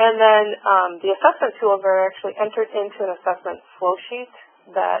 And then the assessment tools are actually entered into an assessment flow sheet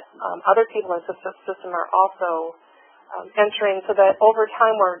that other people in the system are also entering, so that over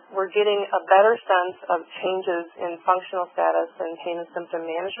time we're getting a better sense of changes in functional status and pain and symptom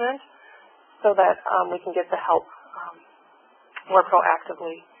management so that we can get the help more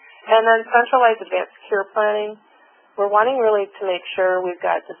proactively. And then centralized advanced care planning. We're wanting really to make sure we've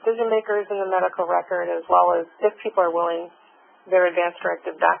got decision makers in the medical record, as well as, if people are willing, their advanced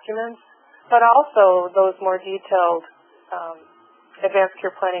directive documents, but also those more detailed advanced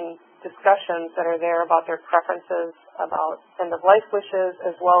care planning discussions that are there about their preferences, about end-of-life wishes,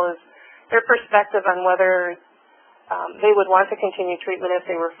 as well as their perspective on whether they would want to continue treatment if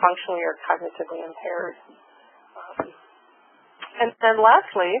they were functionally or cognitively impaired. And then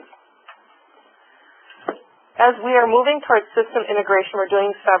lastly, as we are moving towards system integration, we're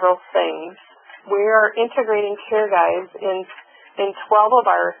doing several things. We are integrating care guides in 12 of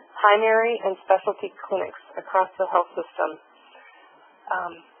our primary and specialty clinics across the health system.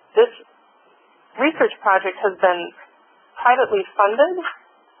 This research project has been privately funded,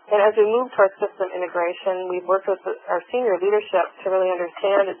 and as we move towards system integration, we've worked with our senior leadership to really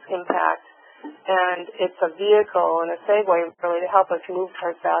understand its impact, and it's a vehicle and a segue really to help us move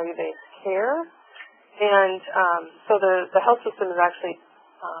towards value-based care. And so the health system is actually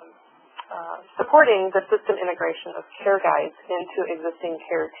supporting the system integration of care guides into existing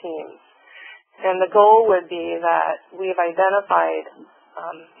care teams. And the goal would be that we've identified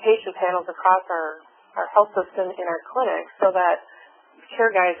patient panels across our health system in our clinics so that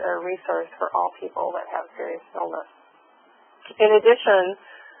care guides are a resource for all people that have serious illness. In addition,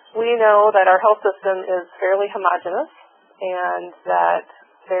 we know that our health system is fairly homogeneous and that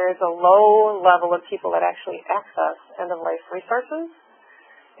there's a low level of people that actually access end-of-life resources.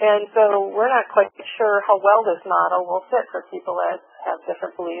 And so we're not quite sure how well this model will fit for people that have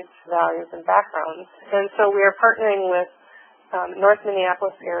different beliefs, values, and backgrounds. And so we are partnering with North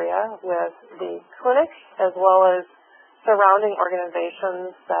Minneapolis area, with the clinic, as well as surrounding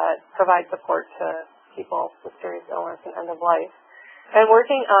organizations that provide support to people with serious illness and end-of-life, and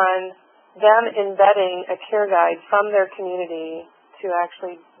working on them embedding a care guide from their community to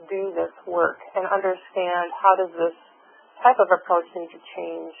actually do this work and understand how does this type of approach need to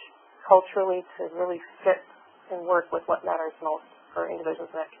change culturally to really fit and work with what matters most for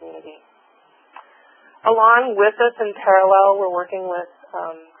individuals in that community. Along with this, in parallel, we're working with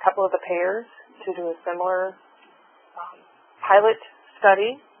a couple of the payers to do a similar pilot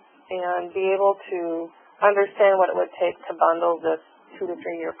study and be able to understand what it would take to bundle this 2 to 3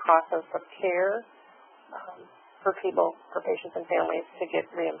 year process of care for people, for patients and families to get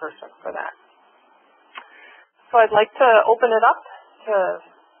reimbursement for that. So I'd like to open it up to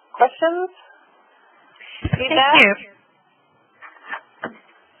questions, feedback. Thank you.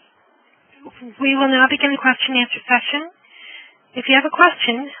 We will now begin the question and answer session. If you have a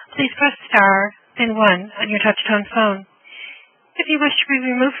question, please press star, then 1 on your touch-tone phone. If you wish to be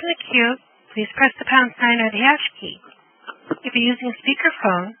removed from the queue, please press the pound sign or the hash key. If you're using a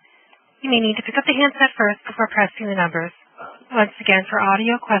speakerphone, you may need to pick up the handset first before pressing the numbers. Once again, for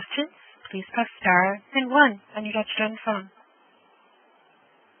audio questions, please press star, then 1 on your touch-tone phone.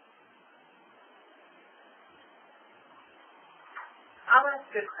 I'll ask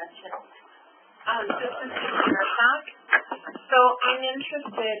a question. This is Susan Talk. So I'm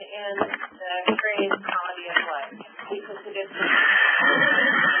interested in the phrase quality of life because it is,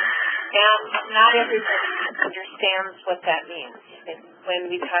 and not everybody understands what that means. When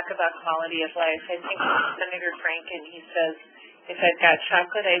we talk about quality of life, I think of Senator Franken, he says, if I've got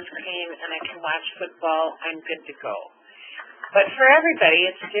chocolate ice cream and I can watch football, I'm good to go. But for everybody,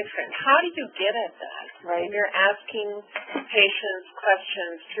 it's different. How do you get at that? Right? You're asking patients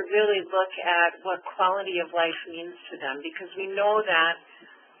questions to really look at what quality of life means to them, because we know that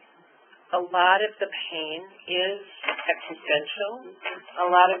a lot of the pain is existential. A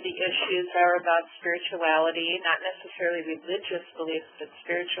lot of the issues are about spirituality, not necessarily religious beliefs, but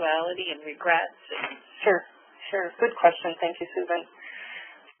spirituality and regrets. Sure. Good question. Thank you, Susan.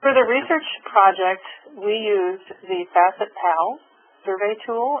 For the research project, we used the FACET-PAL survey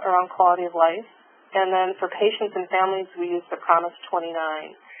tool around quality of life, and then for patients and families, we used the Promise 29.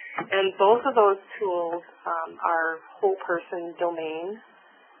 And both of those tools are whole person domain.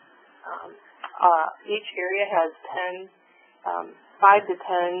 Each area has 5 to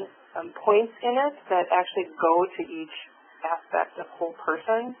 10 points in it that actually go to each aspect of whole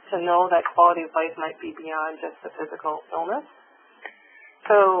person to know that quality of life might be beyond just the physical illness.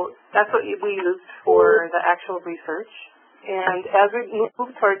 so that's what we used for the actual research. And as we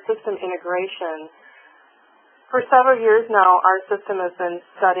move towards system integration, for several years now, our system has been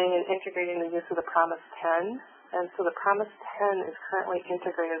studying and integrating the use of the Promise 10. And so the Promise 10 is currently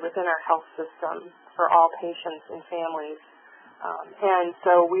integrated within our health system for all patients and families. And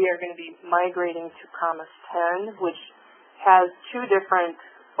so we are going to be migrating to Promise 10, which has two different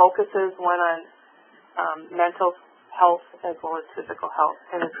focuses, one on mental health as well as physical health,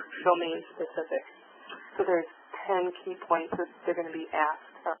 and it's domain specific. So there's 10 key points that they're going to be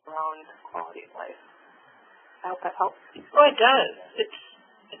asked around quality of life. I hope that helps. Oh, it does. It's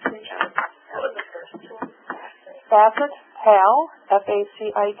interesting. What was the first one? FACIT, PAL,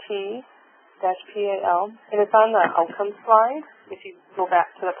 FACIT, -PAL, and it's on the outcome slide. If you go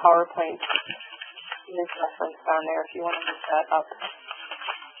back to the PowerPoint, there's reference on there if you want to look that up.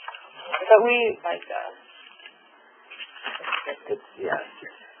 But we, like, yes.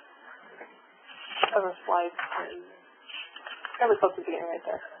 Other slides. That was supposed to be in right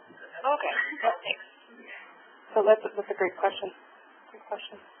there. Okay, thanks. So that's a great question. Good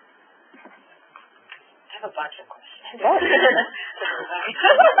question. I have a bunch of questions. Yes.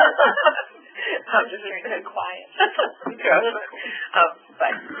 I'm just very quiet.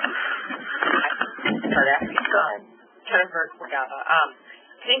 But I start asking. Jennifer Morgava, I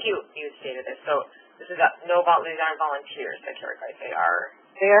think you stated this. So this is these aren't volunteers that care guides. They are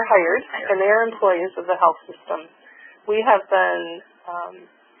hired, and they are employees of the health system. We have been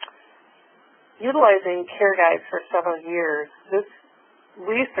utilizing care guides for several years. This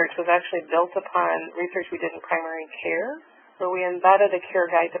research was actually built upon research we did in primary care, where we embedded a care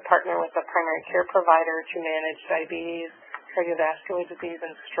guide to partner with a primary care provider to manage diabetes, cardiovascular disease,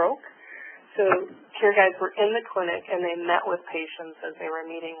 and stroke. So care guides were in the clinic, and they met with patients as they were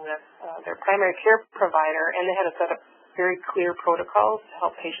meeting with their primary care provider, and they had a set of very clear protocols to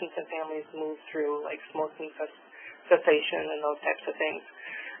help patients and families move through, like smoking cessation and those types of things.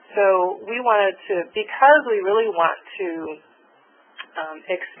 So we wanted to, because we really want to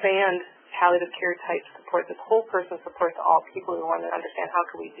expand palliative care type support, this whole person support to all people, we wanted to understand how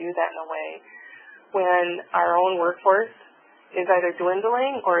can we do that in a way when our own workforce is either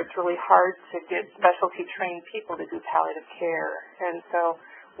dwindling or it's really hard to get specialty trained people to do palliative care. And so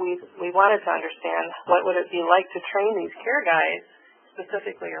we wanted to understand what would it be like to train these care guides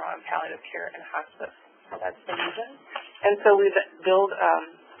specifically around palliative care and hospice. So that's the reason. And so we've built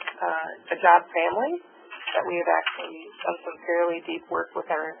a job family that we have actually done some fairly deep work with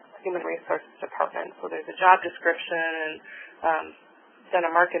our human resources department. So there's a job description and done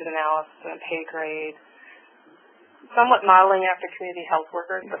a market analysis and a pay grade, somewhat modeling after community health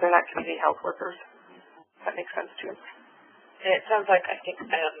workers, but they're not community health workers. That makes sense too. And it sounds like, I think,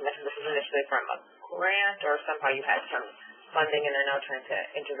 I don't know if you mentioned this was initially from a grant or somehow you had some funding and they're now trying to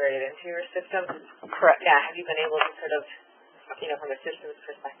integrate it into your system. Correct. Yeah, have you been able to sort of, from a systems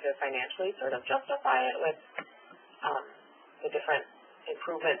perspective, financially sort of justify it with the different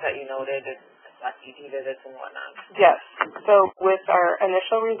improvements that you noted and ED visits and whatnot? Yes. So with our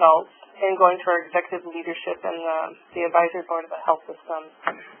initial results and going to our executive leadership and the advisory board of the health system,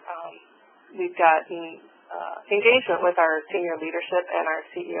 we've gotten engagement with our senior leadership and our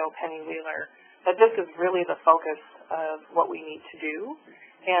CEO, Penny Wheeler, that this is really the focus of what we need to do,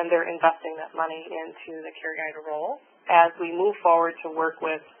 and they're investing that money into the care guide role as we move forward to work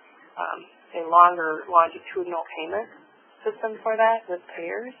with a longer longitudinal payment system for that with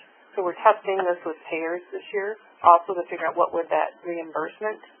payers. So we're testing this with payers this year, also to figure out what would that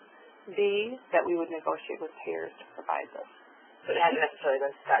reimbursement be that we would negotiate with payers to provide this. So it hasn't necessarily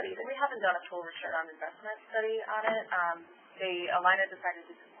been studied. We haven't done a full return on investment study on it. Allina decided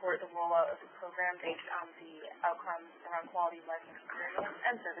to support the rollout of the program based on the outcomes around quality of life and experience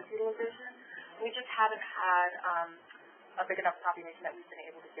and service utilization. We just haven't had a big enough population that we've been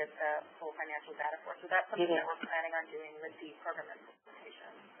able to get the full financial data for. So that's something that we're planning on doing with the program implementation.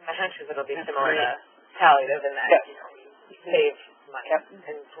 My hunch is it'll be similar to Palliative in that you save money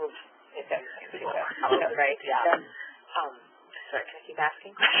and improve efficiency, right? Yeah. Sorry, can I keep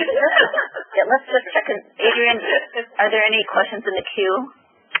asking questions? Yeah, let's just check in. Adrian, are there any questions in the queue?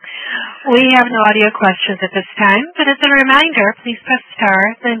 We have no audio questions at this time, but as a reminder, please press star,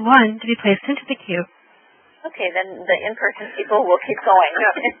 then 1 to be placed into the queue. Okay, then the in-person people will keep going.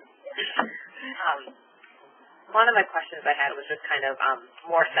 One of my questions I had was just kind of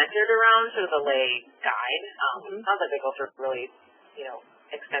more centered around sort of the lay guide. Sounds like they go through really,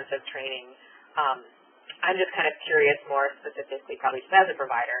 extensive training. I'm just kind of curious more specifically, probably as a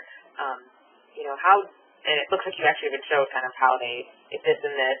provider, how, and it looks like you actually even showed kind of how they, if this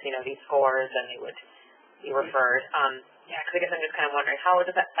and this, these scores, and they would, you referred. Because I guess I'm just kind of wondering, how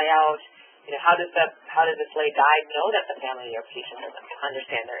does that play out? How does this lay guide know that the family or patient doesn't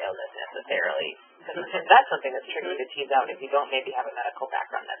understand their illness necessarily? Because that's something that's tricky to tease out if you don't maybe have a medical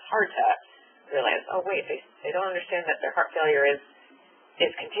background. That's hard to realize, oh, wait, they don't understand that their heart failure is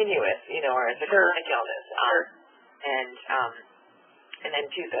continuous, or it's a chronic illness. And then,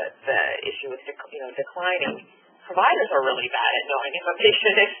 too, the issue with, declining. Providers are really bad at knowing if a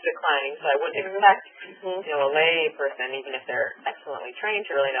patient is declining, so I wouldn't expect, a lay person, even if they're excellently trained,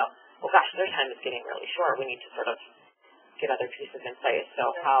 to really know, well, gosh, their time is getting really short. We need to sort of get other pieces in place. So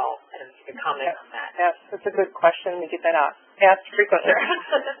I don't know if you could comment on that. Yes, that's a good question. We get that asked frequently.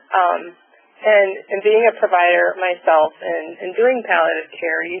 And being a provider myself and doing palliative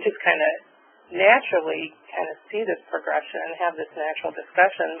care, you just kind of naturally see this progression and have this natural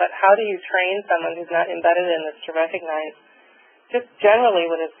discussion. But how do you train someone who's not embedded in this to recognize just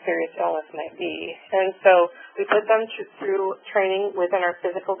generally what a serious illness might be? And so we put them through training within our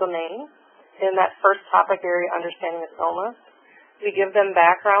physical domain in that first topic area, understanding of illness. We give them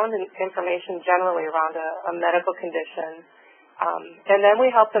background and information generally around a medical condition. And then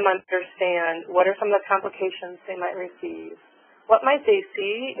we help them understand what are some of the complications they might receive. What might they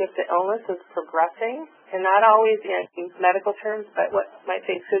see if the illness is progressing, and not always in medical terms, but what might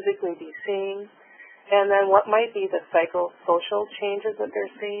they physically be seeing, and then what might be the psychosocial changes that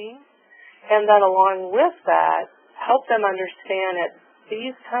they're seeing, and then along with that, help them understand at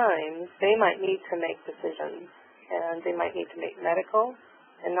these times they might need to make decisions, and they might need to make medical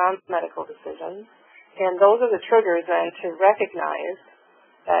and non-medical decisions, and those are the triggers then to recognize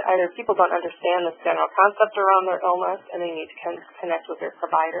that either people don't understand this general concept around their illness and they need to connect with their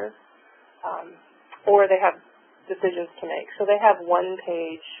provider, or they have decisions to make. So they have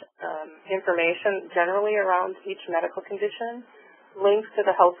one-page information generally around each medical condition, links to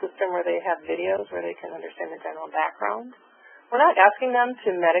the health system where they have videos where they can understand the general background. We're not asking them to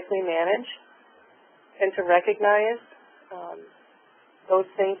medically manage and to recognize those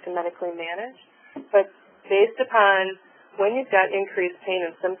things to medically manage, but based upon when you've got increased pain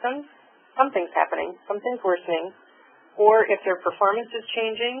and symptoms, something's happening, something's worsening, or if their performance is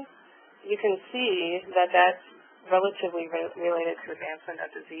changing, you can see that that's relatively related to advancement of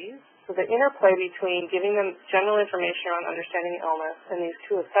disease. So the interplay between giving them general information around understanding illness and these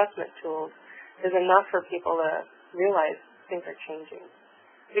two assessment tools is enough for people to realize things are changing.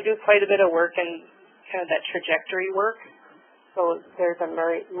 We do quite a bit of work in kind of that trajectory work. So there's the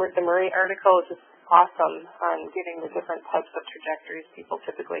Murray article, which is awesome on giving the different types of trajectories people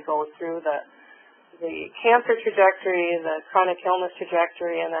typically go through, the cancer trajectory, the chronic illness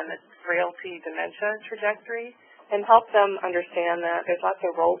trajectory, and then the frailty dementia trajectory, and help them understand that there's lots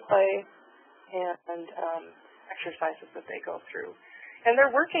of role play and exercises that they go through. And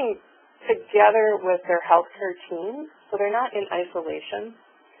they're working together with their healthcare teams, so they're not in isolation.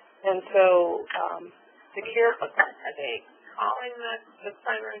 And so the care, are they calling the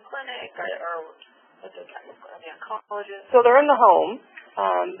primary clinic or what's the oncologist? So they're in the home,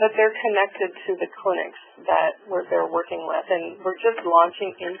 but they're connected to the clinics that they're working with, and we're just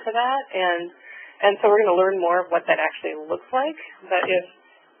launching into that, and so we're going to learn more of what that actually looks like. But if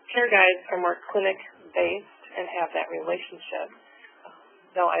care guides are more clinic-based and have that relationship,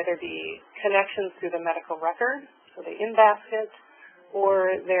 they'll either be connections through the medical record, so they in-basket,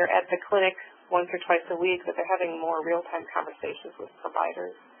 or they're at the clinic once or twice a week, but they're having more real-time conversations with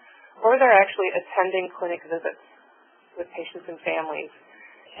providers. Or they're actually attending clinic visits with patients and families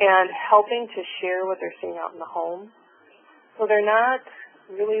and helping to share what they're seeing out in the home. So they're not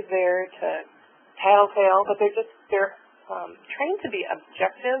really there to tattletale, but they're trained to be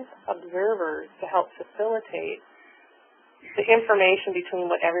objective observers to help facilitate the information between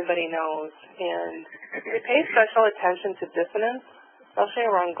what everybody knows. And they pay special attention to dissonance, especially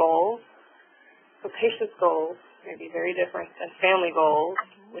around goals. So patients' goals may be very different than family goals,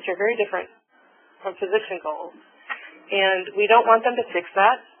 which are very different from physician goals. And we don't want them to fix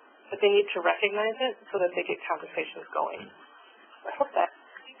that, but they need to recognize it so that they get conversations going. I hope that.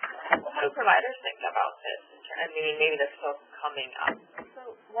 Well, how do providers think about this? I mean, maybe that's still coming up.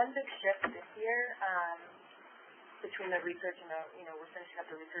 So one big shift this year between the research and we're finishing up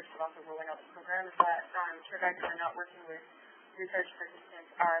the research but also rolling out the program is that care guides are not working with research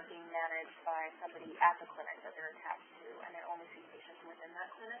participants are being managed by somebody at the clinic that they're attached to, and they only see patients within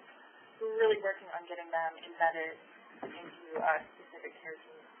that clinic. So we're really working on getting them embedded into a specific care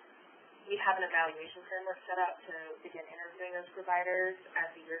team. We have an evaluation framework set up to begin interviewing those providers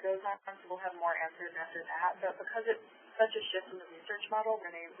as the year goes on, so we'll have more answers after that. But because it's such a shift in the research model, where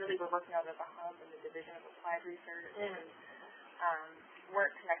they really were working out of the hub in the Division of Applied Research, and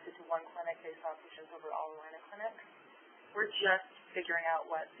weren't connected to one clinic. They saw patients over all Allina clinics. We're just figuring out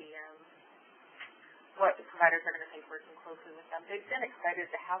what the providers are going to take, working closely with them. They've been excited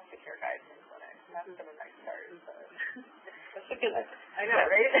to have the care guides in clinics, and that's been a nice start. So. That's a good. I know,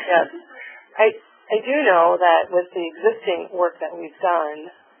 right? Yes. I do know that with the existing work that we've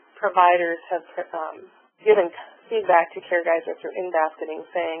done, providers have given feedback to care guides or through in-basketing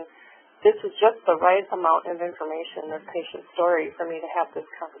saying, this is just the right amount of information, this patient's story, for me to have this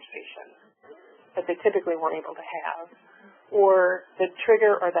conversation that they typically weren't able to have. Or the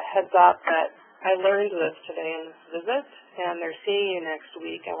trigger or the heads up that I learned this today in this visit and they're seeing you next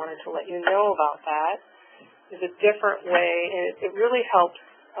week. I wanted to let you know about that. Is a different way, and it really helps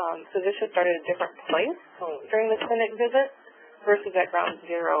physicians start at a different place during the clinic visit versus at ground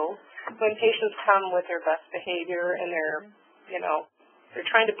zero. When patients come with their best behavior and they're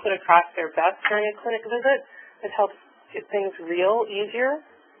trying to put across their best during a clinic visit, it helps get things real easier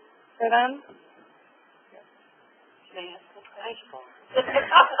for them. Can I ask a question?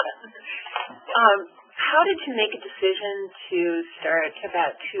 How did you make a decision to start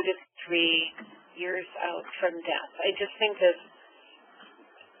about 2 to 3 years out from death? I just think that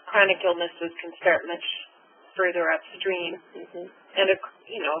chronic illnesses can start much further upstream. Mm-hmm. And, of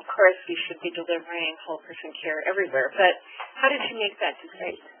course, we should be delivering whole person care everywhere. But how did you make that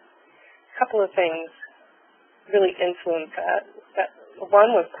decision? A couple of things really influenced that.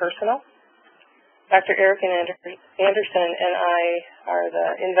 One was personal. Dr. Eric Anderson and I are the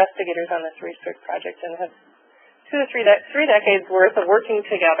investigators on this research project and have 2 to 3 decades worth of working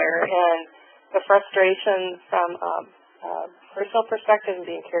together, and the frustration from a personal perspective and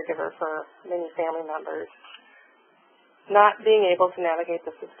being a caregiver for many family members, not being able to navigate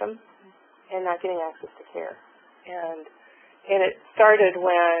the system and not getting access to care. And it started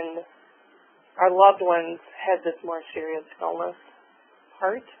when our loved ones had this more serious illness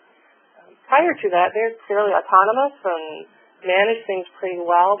part. Prior to that, they're fairly autonomous and managed things pretty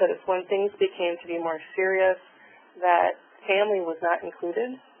well, but it's when things became to be more serious that family was not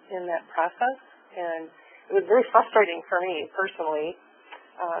included in that process. And it was very frustrating for me personally,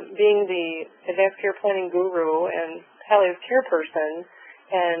 being the advanced care planning guru and palliative care person,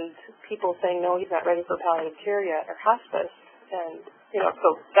 and people saying, no, he's not ready for palliative care yet, or hospice. And, so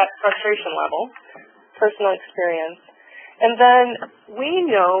that frustration level, personal experience. And then we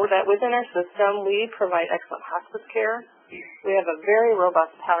know that within our system, we provide excellent hospice care. We have a very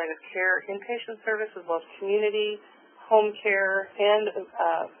robust palliative care inpatient service as well as community, home care, and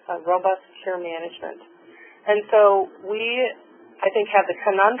a robust care management. And so we, I think, have the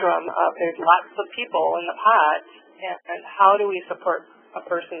conundrum of there's lots of people in the pot, and how do we support a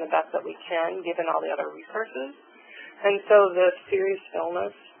person the best that we can given all the other resources? And so the serious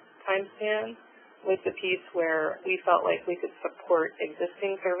illness time span was the piece where we felt like we could support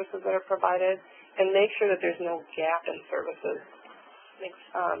existing services that are provided and make sure that there's no gap in services.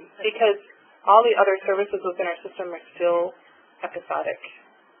 Because all the other services within our system are still episodic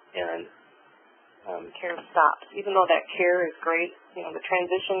and care stops. Even though that care is great, the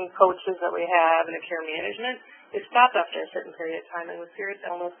transition coaches that we have and the care management, it stopped after a certain period of time, and with serious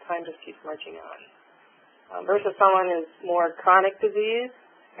illness, time just keeps marching on. Versus someone who's more chronic disease,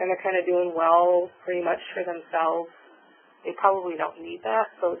 and they're kind of doing well pretty much for themselves, they probably don't need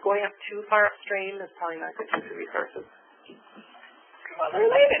that. So going up too far upstream is probably not good use of resources. Well,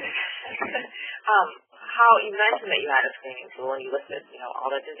 related. How you mentioned that you had a screening tool and you listed,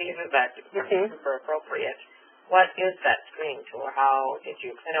 all the diseases that were appropriate. What is that screening tool, or how did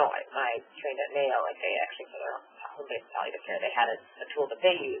you? Because I know when I trained at Mayo, they actually for their home-based palliative care, they had a tool that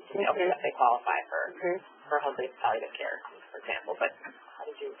they used to know if they qualify for home-based palliative care, for example. But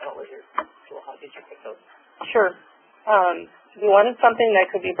what was your tool? How did you pick those? Sure. We wanted something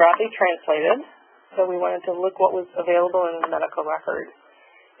that could be broadly translated, so we wanted to look what was available in the medical record.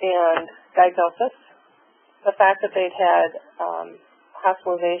 And diagnosis, the fact that they'd had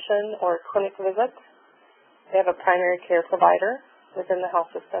hospitalization or clinic visits, they have a primary care provider within the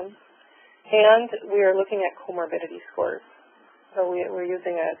health system, and we are looking at comorbidity scores. So we're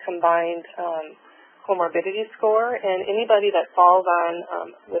using a combined comorbidity score, and anybody that falls on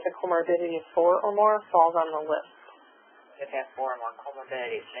with a comorbidity of 4 or more falls on the list. If they have 4 or more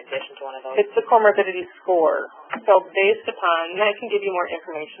comorbidities in addition to one of those? It's a comorbidity score. So based upon, and I can give you more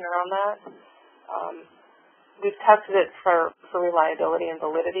information around that, we've tested it for reliability and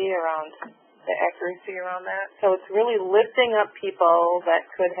validity around the accuracy around that. So it's really lifting up people that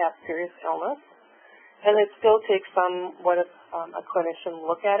could have serious illness, and it still takes somewhat of a clinician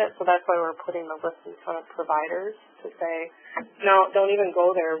look at it. So that's why we're putting the list in front of providers to say, no, don't even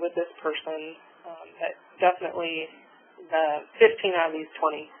go there with this person. That definitely 15 out of these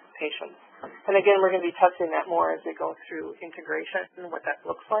 20 patients. And again, we're going to be testing that more as we go through integration and what that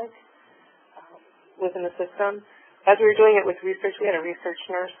looks like within the system. As we were doing it with research, we had a research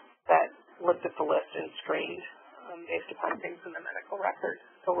nurse that looked at the list and screened based upon things in the medical record.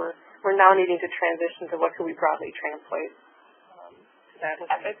 So we're now needing to transition to what could we broadly translate to that.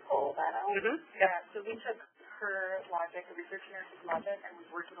 Pull that out. Mm-hmm. Yeah, so we took her logic, the research nurse's logic, and we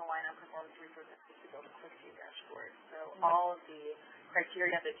worked with Allina performance researchers to build a quick dashboard. So all of the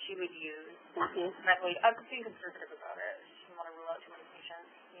criteria that she would use, mentally, I was being conservative about it. She didn't want to rule out too many patients,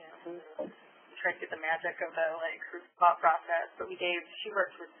 you know. We tried to get the magic of the thought process, but she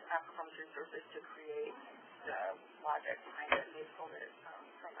worked with performance resources to create the logic behind it, and they pulled it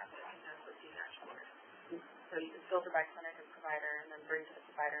from that quick dashboard. So you can filter by clinic and provider, and then bring to the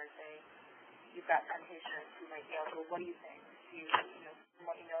provider and say, you've got 10 patients who might be eligible. What do you think? From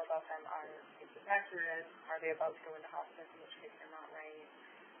what you know about them, is this accurate? Are they about to go into hospice, in which case they're not right?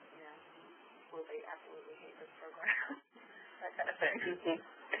 Will they absolutely hate this program? That kind of thing.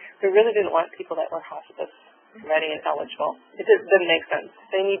 We really didn't want people that were hospice ready and eligible. It just didn't make sense.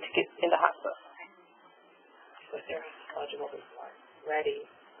 They need to get into hospice. But they're eligible before, ready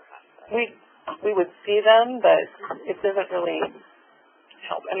for hospice. We would see them, but it doesn't really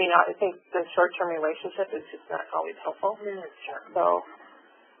help. I mean, I think the short-term relationship is just not always helpful. Sure. So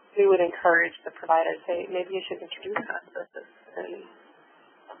we would encourage the provider to say, maybe you should introduce hospice and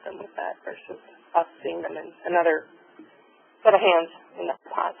help them with that versus us seeing them in another set of hands in the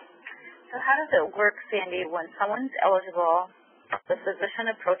pot. So how does it work, Sandy, when someone's eligible, the physician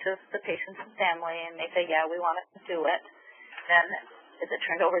approaches the patient and family and they say, yeah, we want to do it, then is it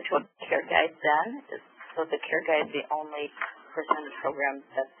turned over to a care guide then? So the care guide is the only person in the program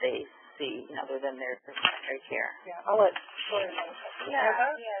that they see other than their primary care? Yeah, I'll let So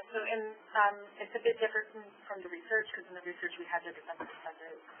it's a bit different from the research, because in the research we had the defensive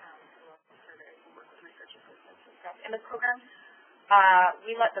survey to work with research assistants and stuff. In the program,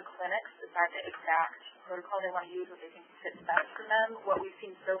 we let the clinics decide the exact protocol they want to use, what they think fits best for them. What we've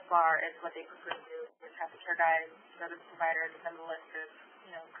seen so far is what they prefer to do is have the care guide go to the provider, give them the list of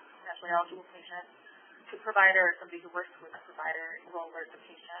potentially eligible patients. The provider or somebody who works with the provider will alert the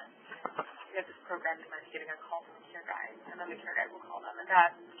patient. We have this program, you might be getting a call from the care guide, and then the care guide will call them, and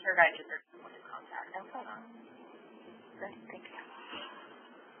that care guide is their point of contact. Great, thank you.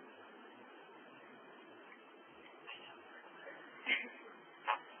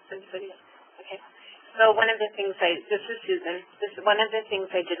 Okay. So one of the things this is Susan, one of the things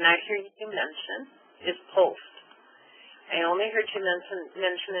I did not hear you mention is POST. I only heard you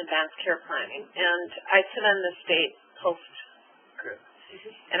mention advanced care planning, and I sit on the state POST group,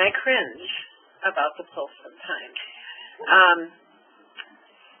 and I cringe about the POST sometimes.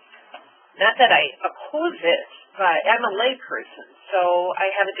 Not that I oppose it, but I'm a layperson, so I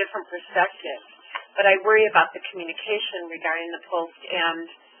have a different perspective. But I worry about the communication regarding the POST and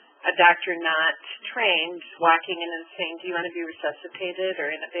a doctor not trained walking in and saying, do you want to be resuscitated or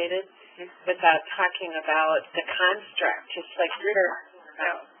intubated, without talking about the construct, just like you're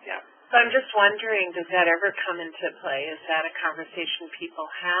about. Yeah. So I'm just wondering, does that ever come into play? Is that a conversation people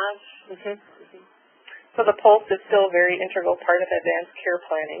have? So the PULSE is still a very integral part of advanced care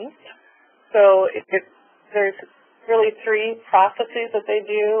planning. Yeah. So there's really three processes that they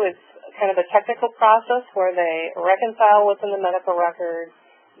do. It's kind of a technical process where they reconcile what's in the medical record.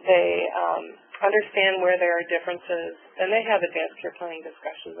 They understand where there are differences, and they have advanced care planning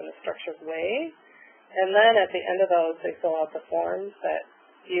discussions in a structured way. And then at the end of those, they fill out the forms that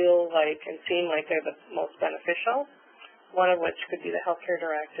feel like and seem like they're the most beneficial, one of which could be the healthcare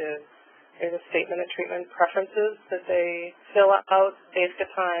directive. There's a statement of treatment preferences that they fill out based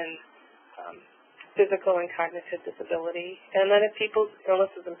upon physical and cognitive disability. And then if people's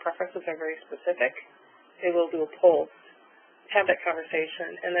illnesses and preferences are very specific, they will do a poll, have that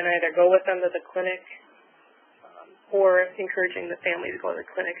conversation, and then either go with them to the clinic or encouraging the family to go to the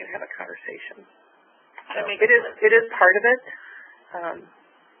clinic and have a conversation. So it is part of it.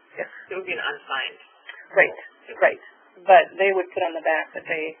 Yes. It would be an unsigned. Right. But they would put on the back that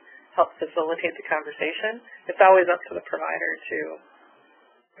they help facilitate the conversation. It's always up to the provider to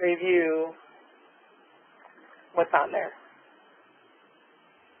review what's on there.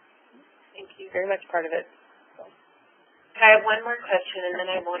 Thank you. Very much part of it. I have one more question, and then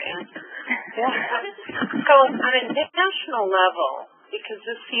I won't answer. So on a national level, because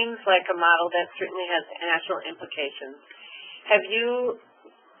this seems like a model that certainly has national implications, have you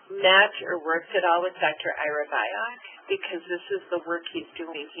met or worked at all with Dr. Ira Vajak? Because this is the work he's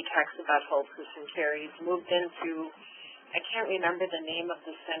doing. He talks about whole person care. He's moved into, I can't remember the name of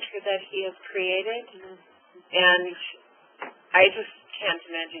the center that he has created, and I just can't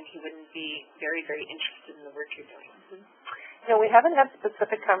imagine he wouldn't be very, very interested in the work you're doing. We haven't had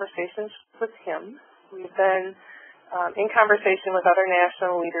specific conversations with him. We've been in conversation with other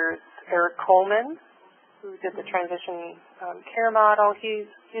national leaders. Eric Coleman, who did the transition care model, he's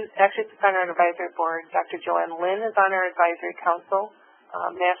actually on our advisory board. Dr. Joanne Lynn is on our advisory council,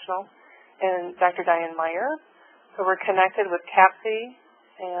 national, and Dr. Diane Meyer. So we're connected with CAPC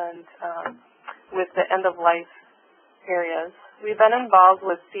and with the end-of-life areas. We've been involved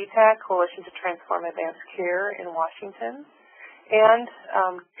with CTAC, Coalition to Transform Advanced Care in Washington, and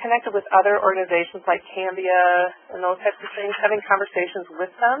connected with other organizations like Cambia and those types of things, having conversations with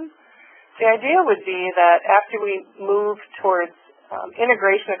them. The idea would be that after we move towards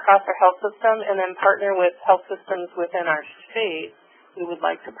integration across our health system and then partner with health systems within our state, we would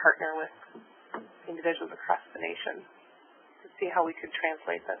like to partner with individuals across the nation to see how we could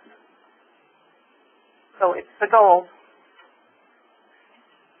translate this. So it's the goal.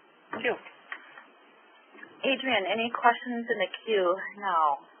 Thank you. Adrian, any questions in the queue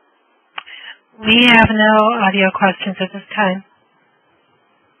now? We have no audio questions at this time.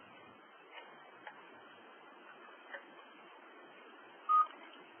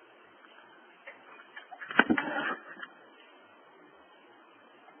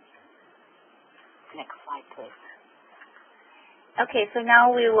 Next slide, please. Okay, so now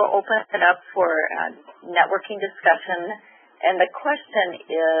we will open it up for networking discussion. And the question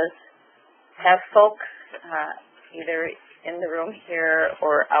is, have folks either in the room here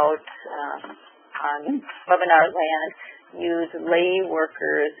or out on webinar land use lay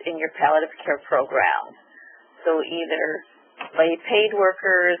workers in your palliative care program? So either lay paid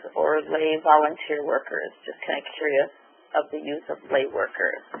workers or lay volunteer workers. Just kind of curious of the use of lay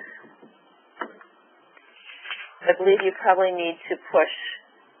workers. I believe you probably need to push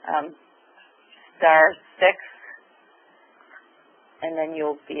 *6, and then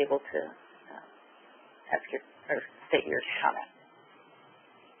you'll be able to ask your or state your comment.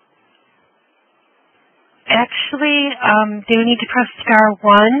 Actually, do we need to press *1?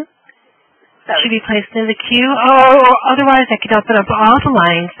 Sorry. Should be placed in the queue. Oh, otherwise I could open up all the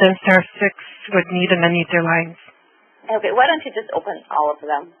lines. Then *6 would need and unmute their lines. Okay, why don't you just open all of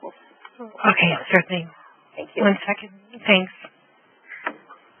them? Okay, certainly. Thank you. 1 second. Thanks.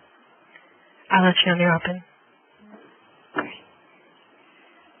 I'll let you know they're open.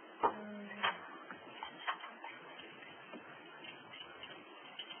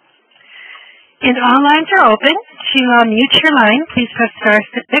 And all lines are open. To unmute your line, please press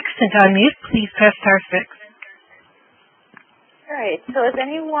 *6, and to unmute, please press *6. All right, so is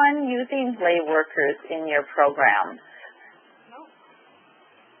anyone using lay workers in your program? No.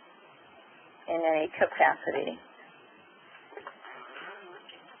 In any capacity?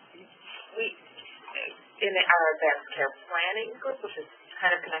 In our advanced care planning group, which is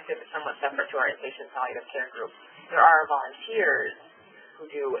kind of connected but somewhat separate to our inpatient palliative care group, there are volunteers who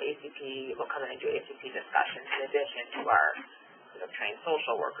do ACP, will come in and do ACP discussions in addition to our trained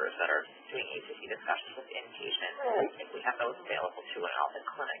social workers that are doing ACP discussions with inpatients. I think we have those available too in all the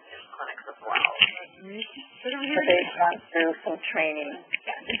clinics as well. So they've gone through some training.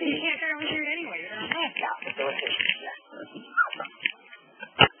 Yeah. You can't turn over here anyway. Yeah, facilitation. Yeah.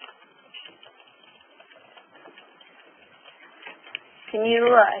 Can you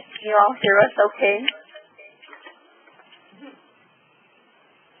all hear us okay?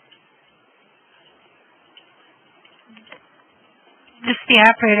 This is the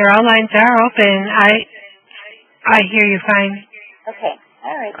operator. All lines are open. I hear you fine. Okay.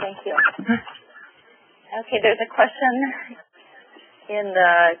 All right. Thank you. Okay. There's a question in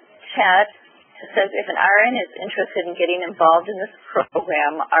the chat. It says, if an RN is interested in getting involved in this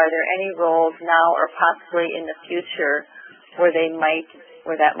program, are there any roles now or possibly in the future where that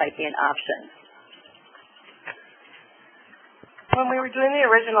might be an option? When we were doing the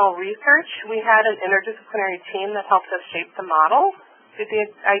original research, we had an interdisciplinary team that helped us shape the model. The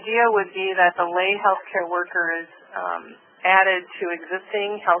idea would be that the lay healthcare worker is added to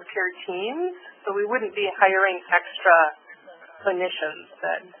existing healthcare teams, so we wouldn't be hiring extra clinicians.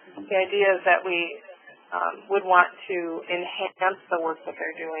 The idea is that we would want to enhance the work that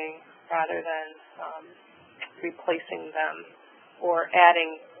they're doing rather than replacing them or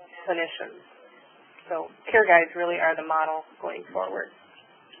adding clinicians. So care guides really are the model going forward.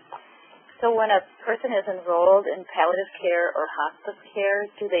 So when a person is enrolled in palliative care or hospice care,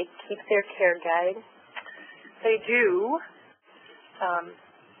 do they keep their care guide? They do.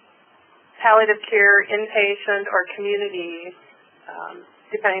 Palliative care, inpatient, or community,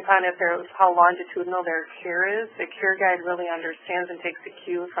 depending upon how longitudinal their care is, the care guide really understands and takes a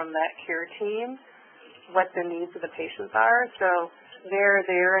cue from that care team. what the needs of the patients are. So they're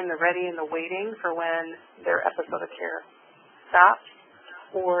there and the ready and the waiting for when their episode of care stops,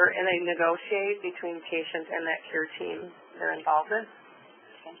 and they negotiate between patient and that care team they're involved in.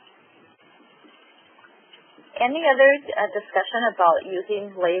 Any other discussion about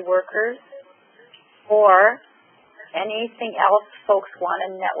using lay workers or anything else folks want to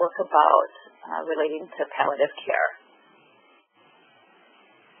network about relating to palliative care?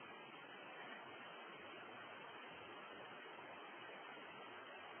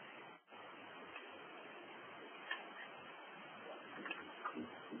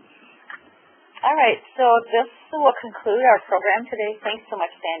 All right, so this will conclude our program today. Thanks so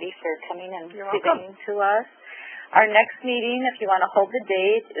much, Sandy, for coming and speaking to us. Our next meeting, if you want to hold the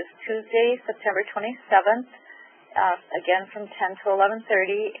date, is Tuesday, September 27th, again from 10 to 11:30,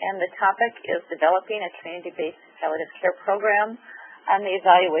 and the topic is developing a community-based palliative care program. On the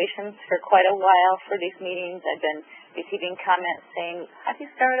evaluations for quite a while for these meetings, I've been receiving comments saying, how do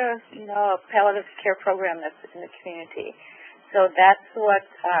you start a palliative care program that's in the community? So that's what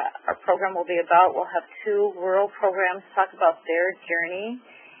our program will be about. We'll have 2 rural programs talk about their journey,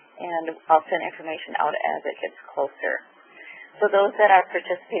 and I'll send information out as it gets closer. So those that are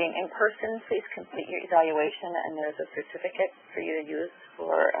participating in person, please complete your evaluation, and there's a certificate for you to use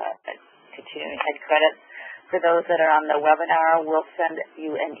for continuing ed credits. For those that are on the webinar, we'll send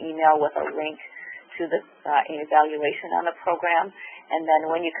you an email with a link to the evaluation on the program, and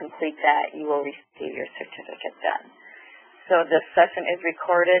then when you complete that, you will receive your certificate then. So this session is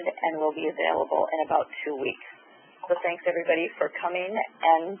recorded and will be available in about 2 weeks. So thanks everybody for coming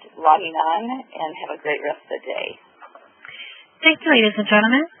and logging on, and have a great rest of the day. Thank you, ladies and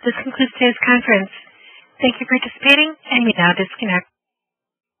gentlemen. This concludes today's conference. Thank you for participating, and you may now disconnect.